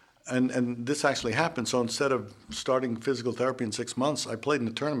 And this actually happened. So instead of starting physical therapy in 6 months, I played in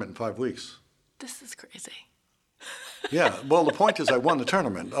a tournament in 5 weeks. This is crazy. Yeah, well, the point is I won the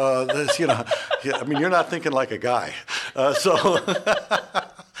tournament. I mean, you're not thinking like a guy. So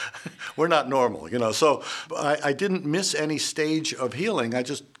we're not normal, So I didn't miss any stage of healing. I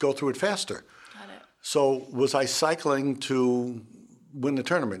just go through it faster. Got it. So was I cycling to win the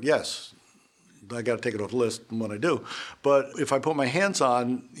tournament? Yes. I got to take it off the list when I do. But if I put my hands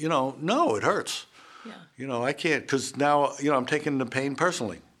on, no, it hurts. Yeah. I can't, because now, I'm taking the pain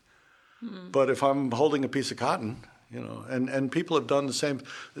personally. Mm-hmm. But if I'm holding a piece of cotton, and people have done the same.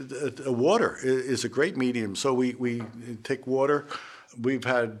 Water is a great medium. So we take water. We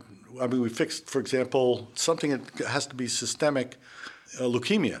fixed, for example, something that has to be systemic.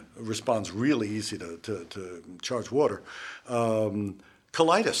 Leukemia responds really easy to charged water.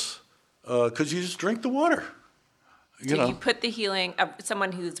 Colitis, because you just drink the water. You put the healing of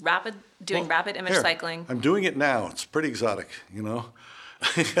someone who's doing rapid image cycling. I'm doing it now. It's pretty exotic,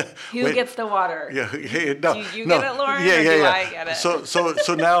 Who gets the water? No. Do you get it, Lauren? Yeah. I get it?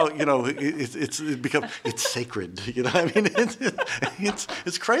 So now it's sacred. I mean,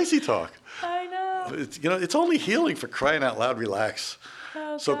 it's crazy talk. I know. It's only healing, for crying out loud. Relax.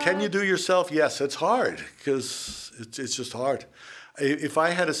 Oh, so God. can you do yourself? Yes, it's hard because it's just hard. If I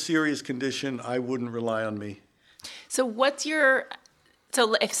had a serious condition, I wouldn't rely on me. So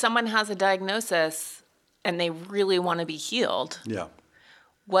if someone has a diagnosis and they really want to be healed, Yeah.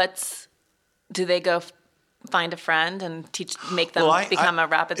 do they go find a friend and make them become a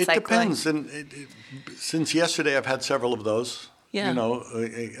rapid cycling? It depends. And since yesterday, I've had several of those. Yeah. You know,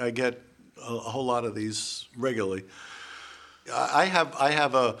 I get a whole lot of these regularly. I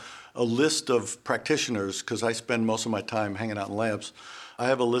have a list of practitioners, because I spend most of my time hanging out in labs. I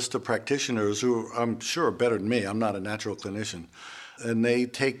have a list of practitioners who I'm sure are better than me. I'm not a natural clinician. And they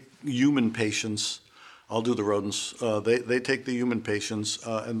take human patients. I'll do the rodents. They take the human patients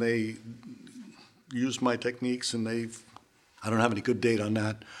and they use my techniques, and I don't have any good data on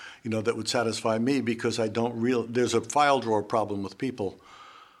that, that would satisfy me, because there's a file drawer problem with people.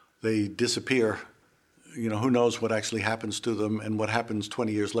 They disappear. Who knows what actually happens to them and what happens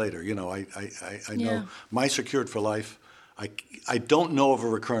 20 years later. I know mice are cured for life. I don't know of a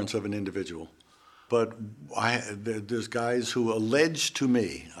recurrence of an individual. But there's guys who allege to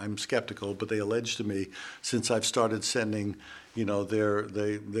me, I'm skeptical, but they allege to me, since I've started sending,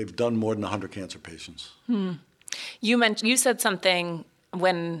 they've done more than 100 cancer patients. You said something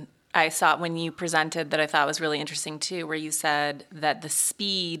when you presented that I thought was really interesting too, where you said that the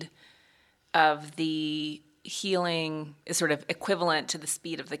speed of the healing is sort of equivalent to the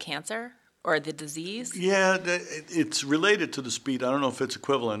speed of the cancer or the disease? Yeah, it's related to the speed. I don't know if it's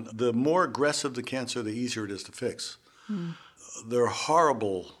equivalent. The more aggressive the cancer, the easier it is to fix. There are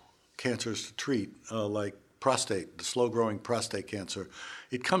horrible cancers to treat, like prostate, the slow-growing prostate cancer.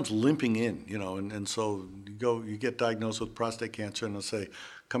 It comes limping in, and so you get diagnosed with prostate cancer, and they'll say,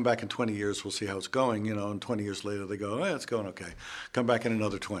 come back in 20 years, we'll see how it's going, and 20 years later they go, it's going okay. Come back in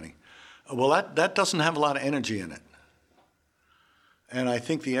another 20. Well, that doesn't have a lot of energy in it. And I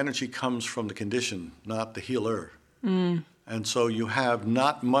think the energy comes from the condition, not the healer. And so you have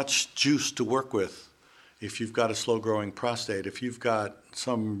not much juice to work with if you've got a slow-growing prostate. If you've got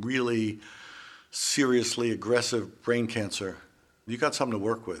some really seriously aggressive brain cancer, you got something to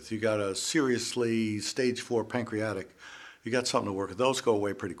work with. You got a seriously stage 4 pancreatic, you got something to work with. Those go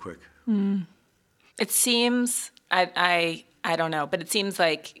away pretty quick. It seems, I don't know, but it seems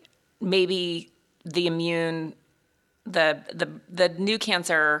like maybe the new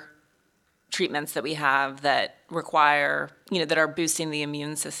cancer treatments that we have that require, that are boosting the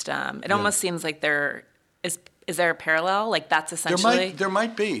immune system, it almost seems like is there a parallel? Like that's essentially... There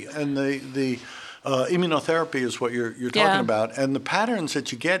might be. And the immunotherapy is what you're talking about. And the patterns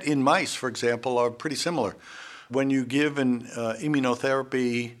that you get in mice, for example, are pretty similar. When you give an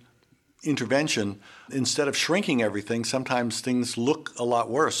immunotherapy intervention, instead of shrinking everything, sometimes things look a lot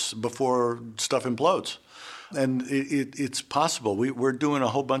worse before stuff implodes. And it's possible. We're doing a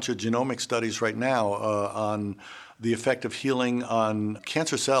whole bunch of genomic studies right now on the effect of healing on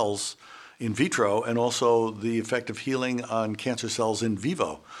cancer cells in vitro, and also the effect of healing on cancer cells in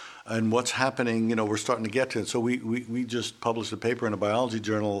vivo. And what's happening, we're starting to get to it. So we just published a paper in a biology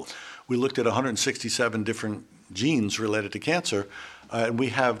journal. We looked at 167 different genes related to cancer, and we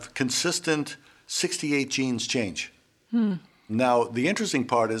have consistent 68 genes change. Now, the interesting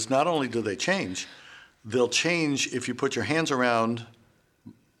part is not only do they change, they'll change if you put your hands around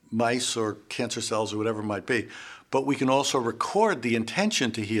mice or cancer cells or whatever it might be. But we can also record the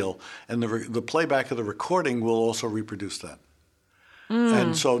intention to heal, and the playback of the recording will also reproduce that.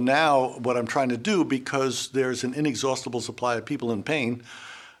 And so now what I'm trying to do, because there's an inexhaustible supply of people in pain,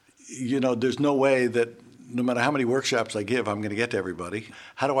 there's no way that no matter how many workshops I give, I'm going to get to everybody.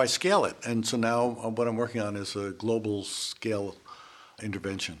 How do I scale it? And so now what I'm working on is a global scale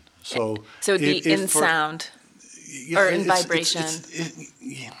intervention. So it'd be in sound or in vibration.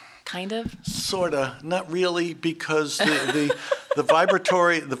 Kind of? Sort of. Not really, because the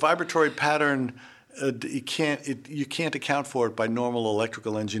vibratory pattern, you can't account for it by normal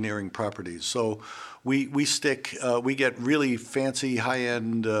electrical engineering properties. So we get really fancy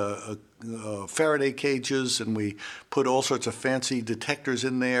high-end Faraday cages, and we put all sorts of fancy detectors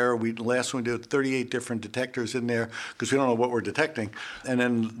in there. Last one we did 38 different detectors in there because we don't know what we're detecting. And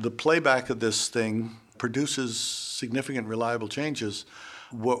then the playback of this thing produces significant reliable changes.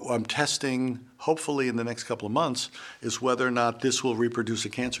 What I'm testing, hopefully in the next couple of months, is whether or not this will reproduce a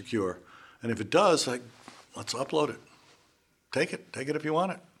cancer cure. And if it does, let's upload it. Take it if you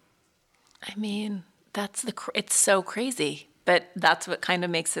want it. I mean, it's so crazy, but that's what kind of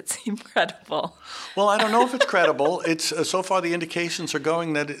makes it seem credible. Well, I don't know if it's credible. It's so far the indications are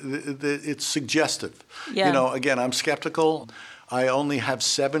going that it's suggestive. Yeah. Again, I'm skeptical. I only have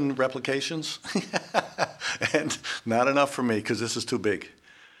 7 replications, and not enough for me because this is too big.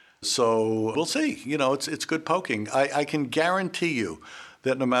 So we'll see. It's good poking. I can guarantee you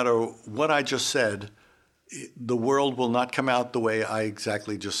that no matter what I just said, the world will not come out the way I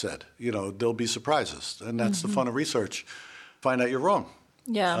exactly just said. There'll be surprises, and that's the fun of research. Find out you're wrong.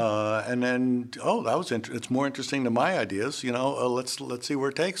 Yeah. And then, that was it's more interesting than my ideas. Let's see where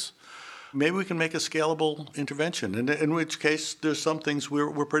it takes. Maybe we can make a scalable intervention, in which case there's some things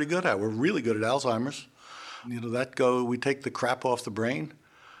we're pretty good at. We're really good at Alzheimer's. We take the crap off the brain,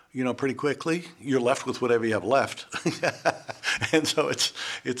 pretty quickly. You're left with whatever you have left. And so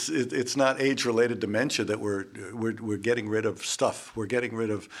it's not age-related dementia that we're getting rid of stuff. We're getting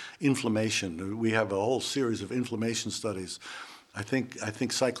rid of inflammation. We have a whole series of inflammation studies. I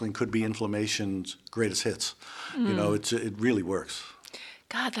think cycling could be inflammation's greatest hits. It really works.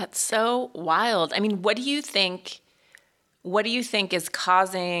 God, that's so wild. I mean, what do you think is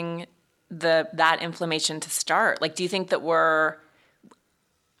causing that inflammation to start? Like, do you think that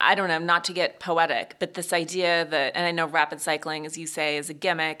I don't know, not to get poetic, but this idea that, and I know rapid cycling, as you say, is a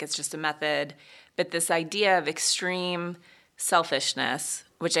gimmick, it's just a method, but this idea of extreme selfishness,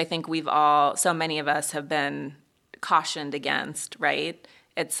 which I think so many of us have been cautioned against, right?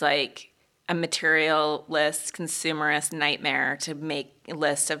 It's like a materialist, consumerist nightmare to make a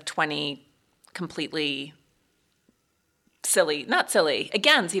list of 20 completely not silly.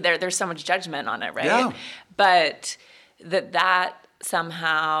 Again, see, there's so much judgment on it, right? Yeah. But that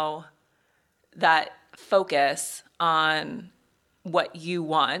somehow, that focus on what you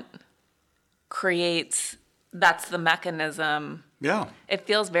want that's the mechanism. Yeah. It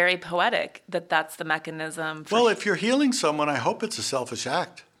feels very poetic that's the mechanism. Well, if you're healing someone, I hope it's a selfish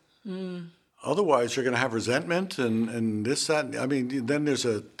act. Otherwise, you're going to have resentment and this, that. I mean, then there's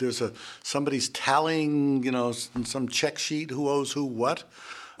somebody's tallying, some check sheet, who owes who what.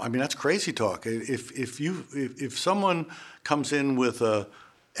 I mean, that's crazy talk. If someone comes in with a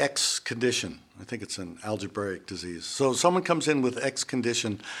X condition, I think it's an algebraic disease. So someone comes in with X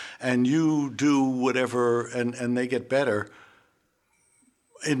condition, and you do whatever, and they get better.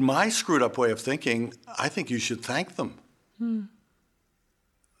 In my screwed up way of thinking, I think you should thank them.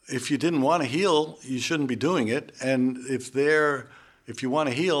 If you didn't want to heal, you shouldn't be doing it. And if you want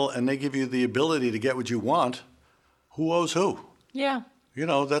to heal and they give you the ability to get what you want, who owes who? Yeah.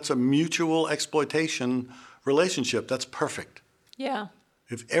 That's a mutual exploitation relationship. That's perfect. Yeah.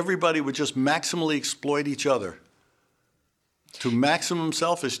 If everybody would just maximally exploit each other to maximum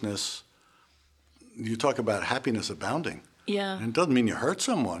selfishness, you talk about happiness abounding. Yeah. And it doesn't mean you hurt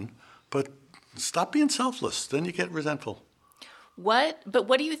someone, but stop being selfless. Then you get resentful. What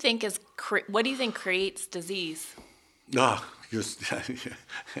do you think creates disease?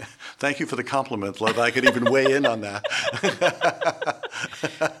 Thank you for the compliment, love. I could even weigh in on that.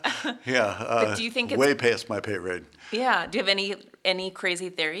 Yeah. But do you think it's way past my pay grade? Yeah. Do you have any crazy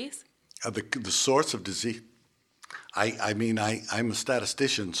theories? The source of disease. I'm a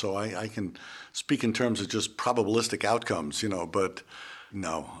statistician, so I can speak in terms of just probabilistic outcomes, but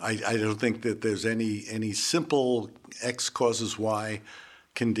no, I don't think that there's any simple X causes Y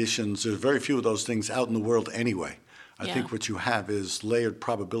conditions. There's very few of those things out in the world anyway. I think what you have is layered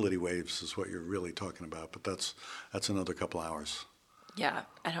probability waves is what you're really talking about, but that's another couple hours. Yeah,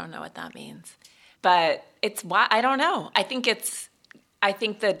 I don't know what that means. But it's why I don't know. I think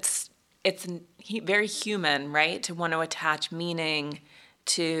that it's very human, right, to want to attach meaning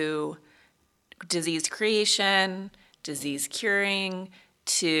to disease creation, disease curing,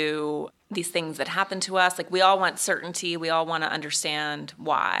 to these things that happen to us. Like, we all want certainty. We all want to understand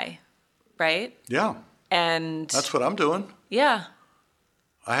why, right? Yeah. And that's what I'm doing. Yeah.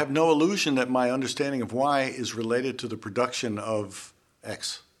 I have no illusion that my understanding of why is related to the production of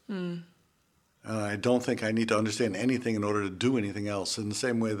X. And I don't think I need to understand anything in order to do anything else. In the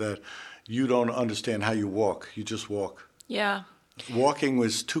same way that you don't understand how you walk, you just walk. Yeah. Walking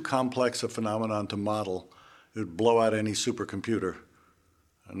was too complex a phenomenon to model. It would blow out any supercomputer.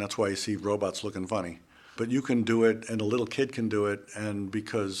 And that's why you see robots looking funny. But you can do it, and a little kid can do it, and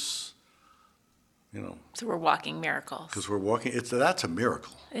because, So we're walking miracles. Because we're walking, that's a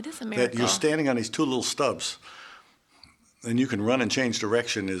miracle. It is a miracle. That you're standing on these two little stubs, and you can run and change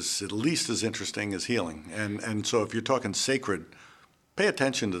direction is at least as interesting as healing. And so if you're talking sacred, pay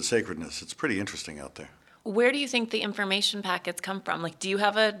attention to the sacredness. It's pretty interesting out there. Where do you think the information packets come from? Like, do you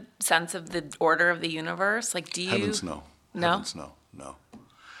have a sense of the order of the universe? Like, do you? Heavens no. No? Heavens no.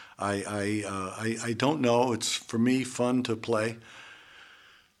 I don't know. It's, for me, fun to play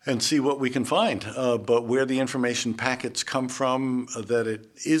and see what we can find. But where the information packets come from, that it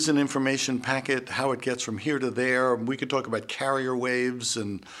is an information packet, how it gets from here to there. We could talk about carrier waves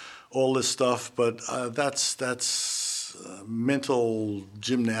and all this stuff, but that's mental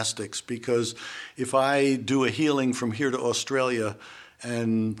gymnastics, because if I do a healing from here to Australia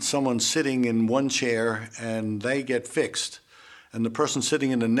and someone's sitting in one chair and they get fixed, and the person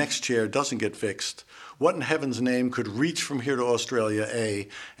sitting in the next chair doesn't get fixed, what in heaven's name could reach from here to Australia, A,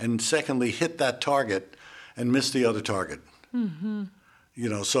 and secondly, hit that target and miss the other target? Mm-hmm. You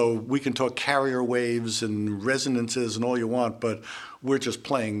know, so we can talk carrier waves and resonances and all you want, but we're just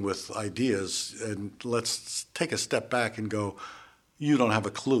playing with ideas. And let's take a step back and go, you don't have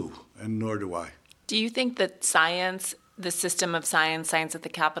a clue, and nor do I. Do you think that science, the system of science, science with the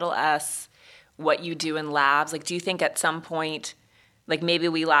capital S, what you do in labs, like, do you think at some point, like, maybe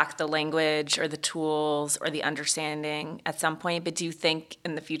we lack the language or the tools or the understanding at some point, but do you think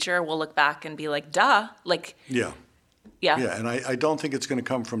in the future we'll look back and be like, duh, like... Yeah. Yeah. Yeah, and I don't think it's going to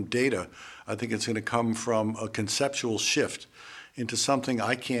come from data. I think it's going to come from a conceptual shift into something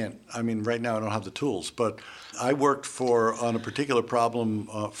I mean, right now I don't have the tools, but I worked on a particular problem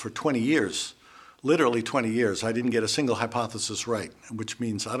for 20 years, literally 20 years. I didn't get a single hypothesis right, which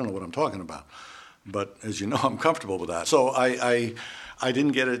means I don't know what I'm talking about. But as you know, I'm comfortable with that. So I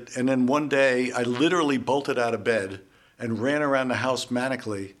didn't get it. And then one day I literally bolted out of bed and ran around the house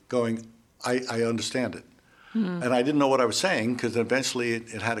manically going, I understand it. Mm-hmm. And I didn't know what I was saying because eventually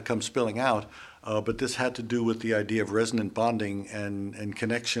it had to come spilling out. But this had to do with the idea of resonant bonding and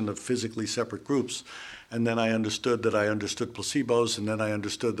connection of physically separate groups. And then I understood that I understood placebos, and then I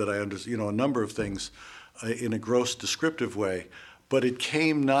understood that I understood, a number of things in a gross descriptive way. But it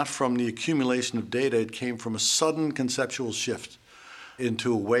came not from the accumulation of data, it came from a sudden conceptual shift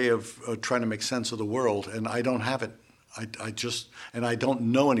into a way of trying to make sense of the world, and I don't have it. I don't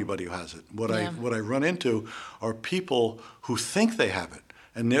know anybody who has it. What I run into are people who think they have it,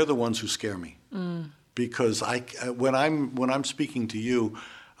 and they're the ones who scare me. Because when I'm speaking to you,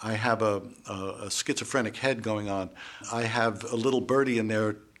 I have a schizophrenic head going on. I have a little birdie in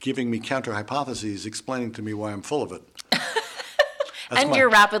there giving me counter hypotheses, explaining to me why I'm full of it. You're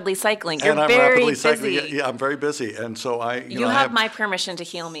rapidly cycling. You're I'm very rapidly busy. cycling. Yeah, I'm very busy, and so You have my permission to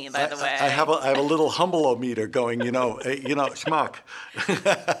heal me, by the way. I have a little humble-o-meter going. Schmuck.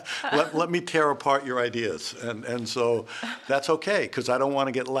 let me tear apart your ideas, and so that's okay because I don't want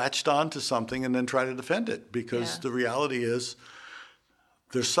to get latched on to something and then try to defend it because the reality is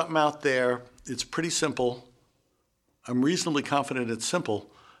there's something out there. It's pretty simple. I'm reasonably confident it's simple,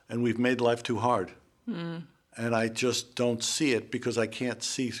 and we've made life too hard. And I just don't see it because I can't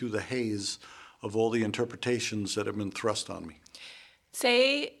see through the haze of all the interpretations that have been thrust on me.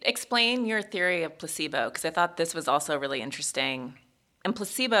 Explain your theory of placebo, because I thought this was also really interesting. And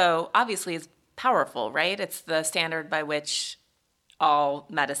placebo obviously is powerful, right? It's the standard by which all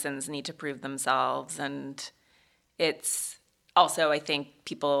medicines need to prove themselves. And it's also, I think,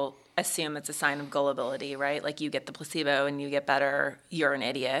 people assume it's a sign of gullibility, right? Like you get the placebo and you get better, you're an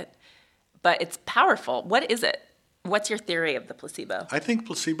idiot. But it's powerful. What is it? What's your theory of the placebo? I think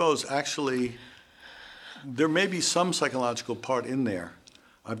placebos actually, there may be some psychological part in there.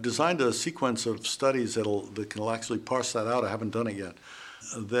 I've designed a sequence of studies that can actually parse that out. I haven't done it yet.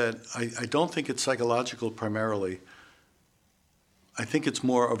 That I don't think it's psychological primarily. I think it's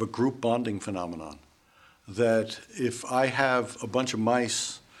more of a group bonding phenomenon. That if I have a bunch of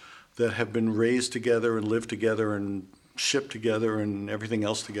mice that have been raised together and lived together and shipped together and everything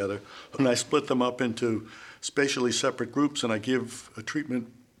else together, and I split them up into spatially separate groups and I give a treatment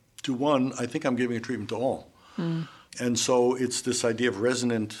to one, I think I'm giving a treatment to all. And so it's this idea of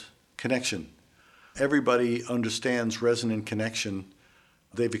resonant connection. Everybody understands resonant connection.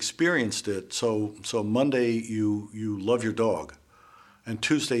 They've experienced it. So Monday you love your dog, and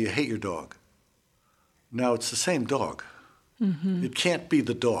Tuesday you hate your dog. Now it's the same dog. It can't be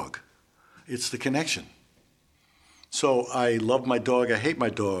the dog. It's the connection. So I love my dog, I hate my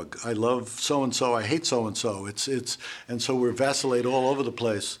dog. I love so-and-so, I hate so-and-so. And so we vacillate all over the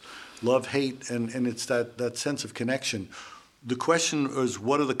place. Love, hate, and it's that sense of connection. The question is,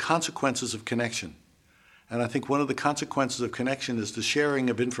 what are the consequences of connection? And I think one of the consequences of connection is the sharing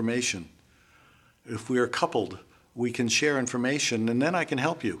of information. If we are coupled, we can share information, and then I can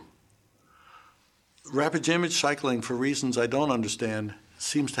help you. Rapid image cycling, for reasons I don't understand,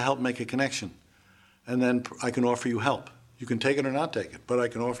 seems to help make a connection. And then I can offer you help. You can take it or not take it, but I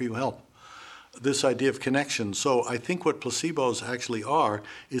can offer you help. This idea of connection. So I think what placebos actually are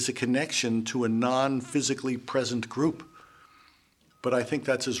is a connection to a non-physically present group. But I think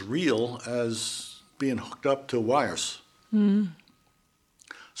that's as real as being hooked up to wires.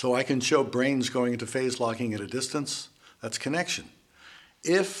 So I can show brains going into phase locking at a distance. That's connection.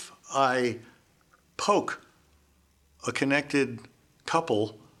 If I poke a connected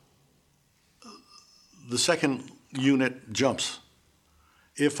couple, the second unit jumps.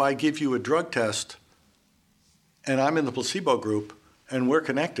 If I give you a drug test and I'm in the placebo group and we're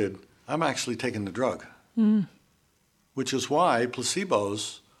connected, I'm actually taking the drug. Which is why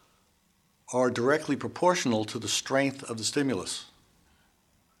placebos are directly proportional to the strength of the stimulus.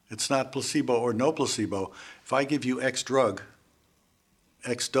 It's not placebo or no placebo. If I give you X drug,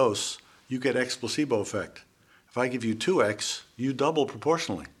 X dose, you get X placebo effect. If I give you 2X, you double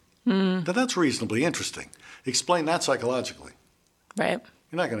proportionally. Now that's reasonably interesting. Explain that psychologically. Right.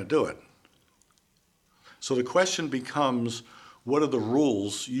 You're not going to do it. So the question becomes, what are the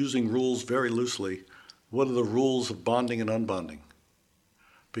rules, using rules very loosely, what are the rules of bonding and unbonding?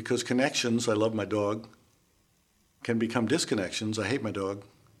 Because connections, I love my dog, can become disconnections, I hate my dog,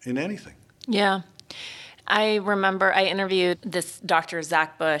 in anything. Yeah. I remember I interviewed this Dr.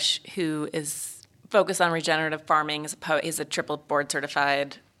 Zach Bush, who is focused on regenerative farming. He's a triple board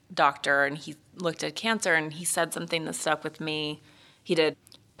certified doctor, and he looked at cancer, and he said something that stuck with me. He did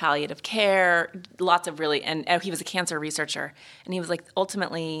palliative care, lots of really, and he was a cancer researcher. And he was like,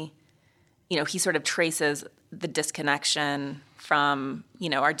 ultimately, he sort of traces the disconnection from,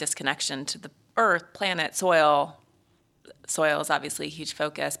 our disconnection to the earth, planet, soil. Soil is obviously a huge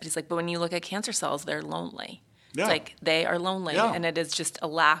focus, but he's like, but when you look at cancer cells, they're lonely. Yeah. It's like they are lonely, Yeah. and it is just a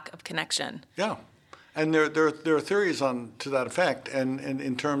lack of connection. Yeah. And there are theories to that effect, and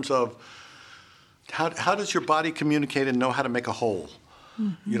in terms of how does your body communicate and know how to make a whole?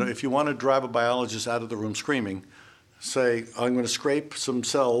 If you want to drive a biologist out of the room screaming, say, I'm going to scrape some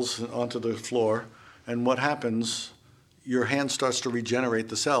cells onto the floor, and what happens, your hand starts to regenerate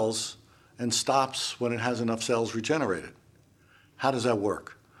the cells and stops when it has enough cells regenerated. How does that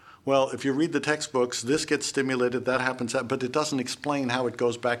work? Well, if you read the textbooks, this gets stimulated, that happens, but it doesn't explain how it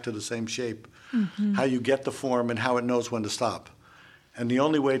goes back to the same shape, how you get the form and how it knows when to stop. And the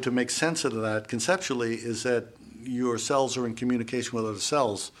only way to make sense of that conceptually is that your cells are in communication with other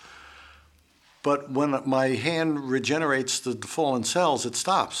cells. But when my hand regenerates the fallen cells, it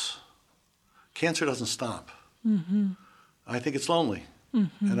stops. Cancer doesn't stop. I think it's lonely.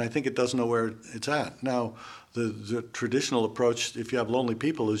 And I think it doesn't know where it's at. Now, the traditional approach, if you have lonely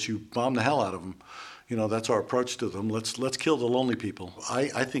people, is you bomb the hell out of them. That's our approach to them. Let's kill the lonely people.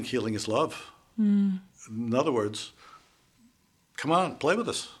 I think healing is love. In other words, come on, play with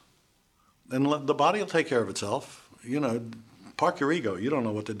us. And the body will take care of itself. Park your ego. You don't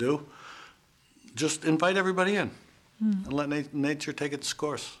know what to do. Just invite everybody in and let nature take its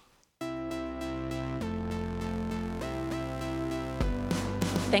course.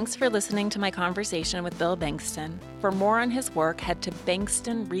 Thanks for listening to my conversation with Bill Bengtson. For more on his work, head to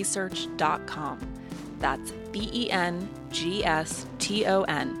bengstonresearch.com. That's BENGSTON.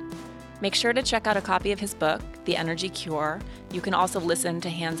 Make sure to check out a copy of his book, The Energy Cure. You can also listen to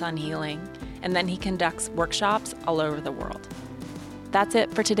Hands on Healing, and then he conducts workshops all over the world. That's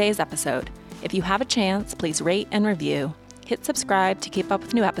it for today's episode. If you have a chance, please rate and review. Hit subscribe to keep up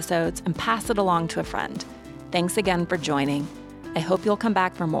with new episodes and pass it along to a friend. Thanks again for joining. I hope you'll come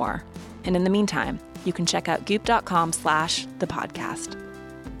back for more. And in the meantime, you can check out goop.com/the podcast.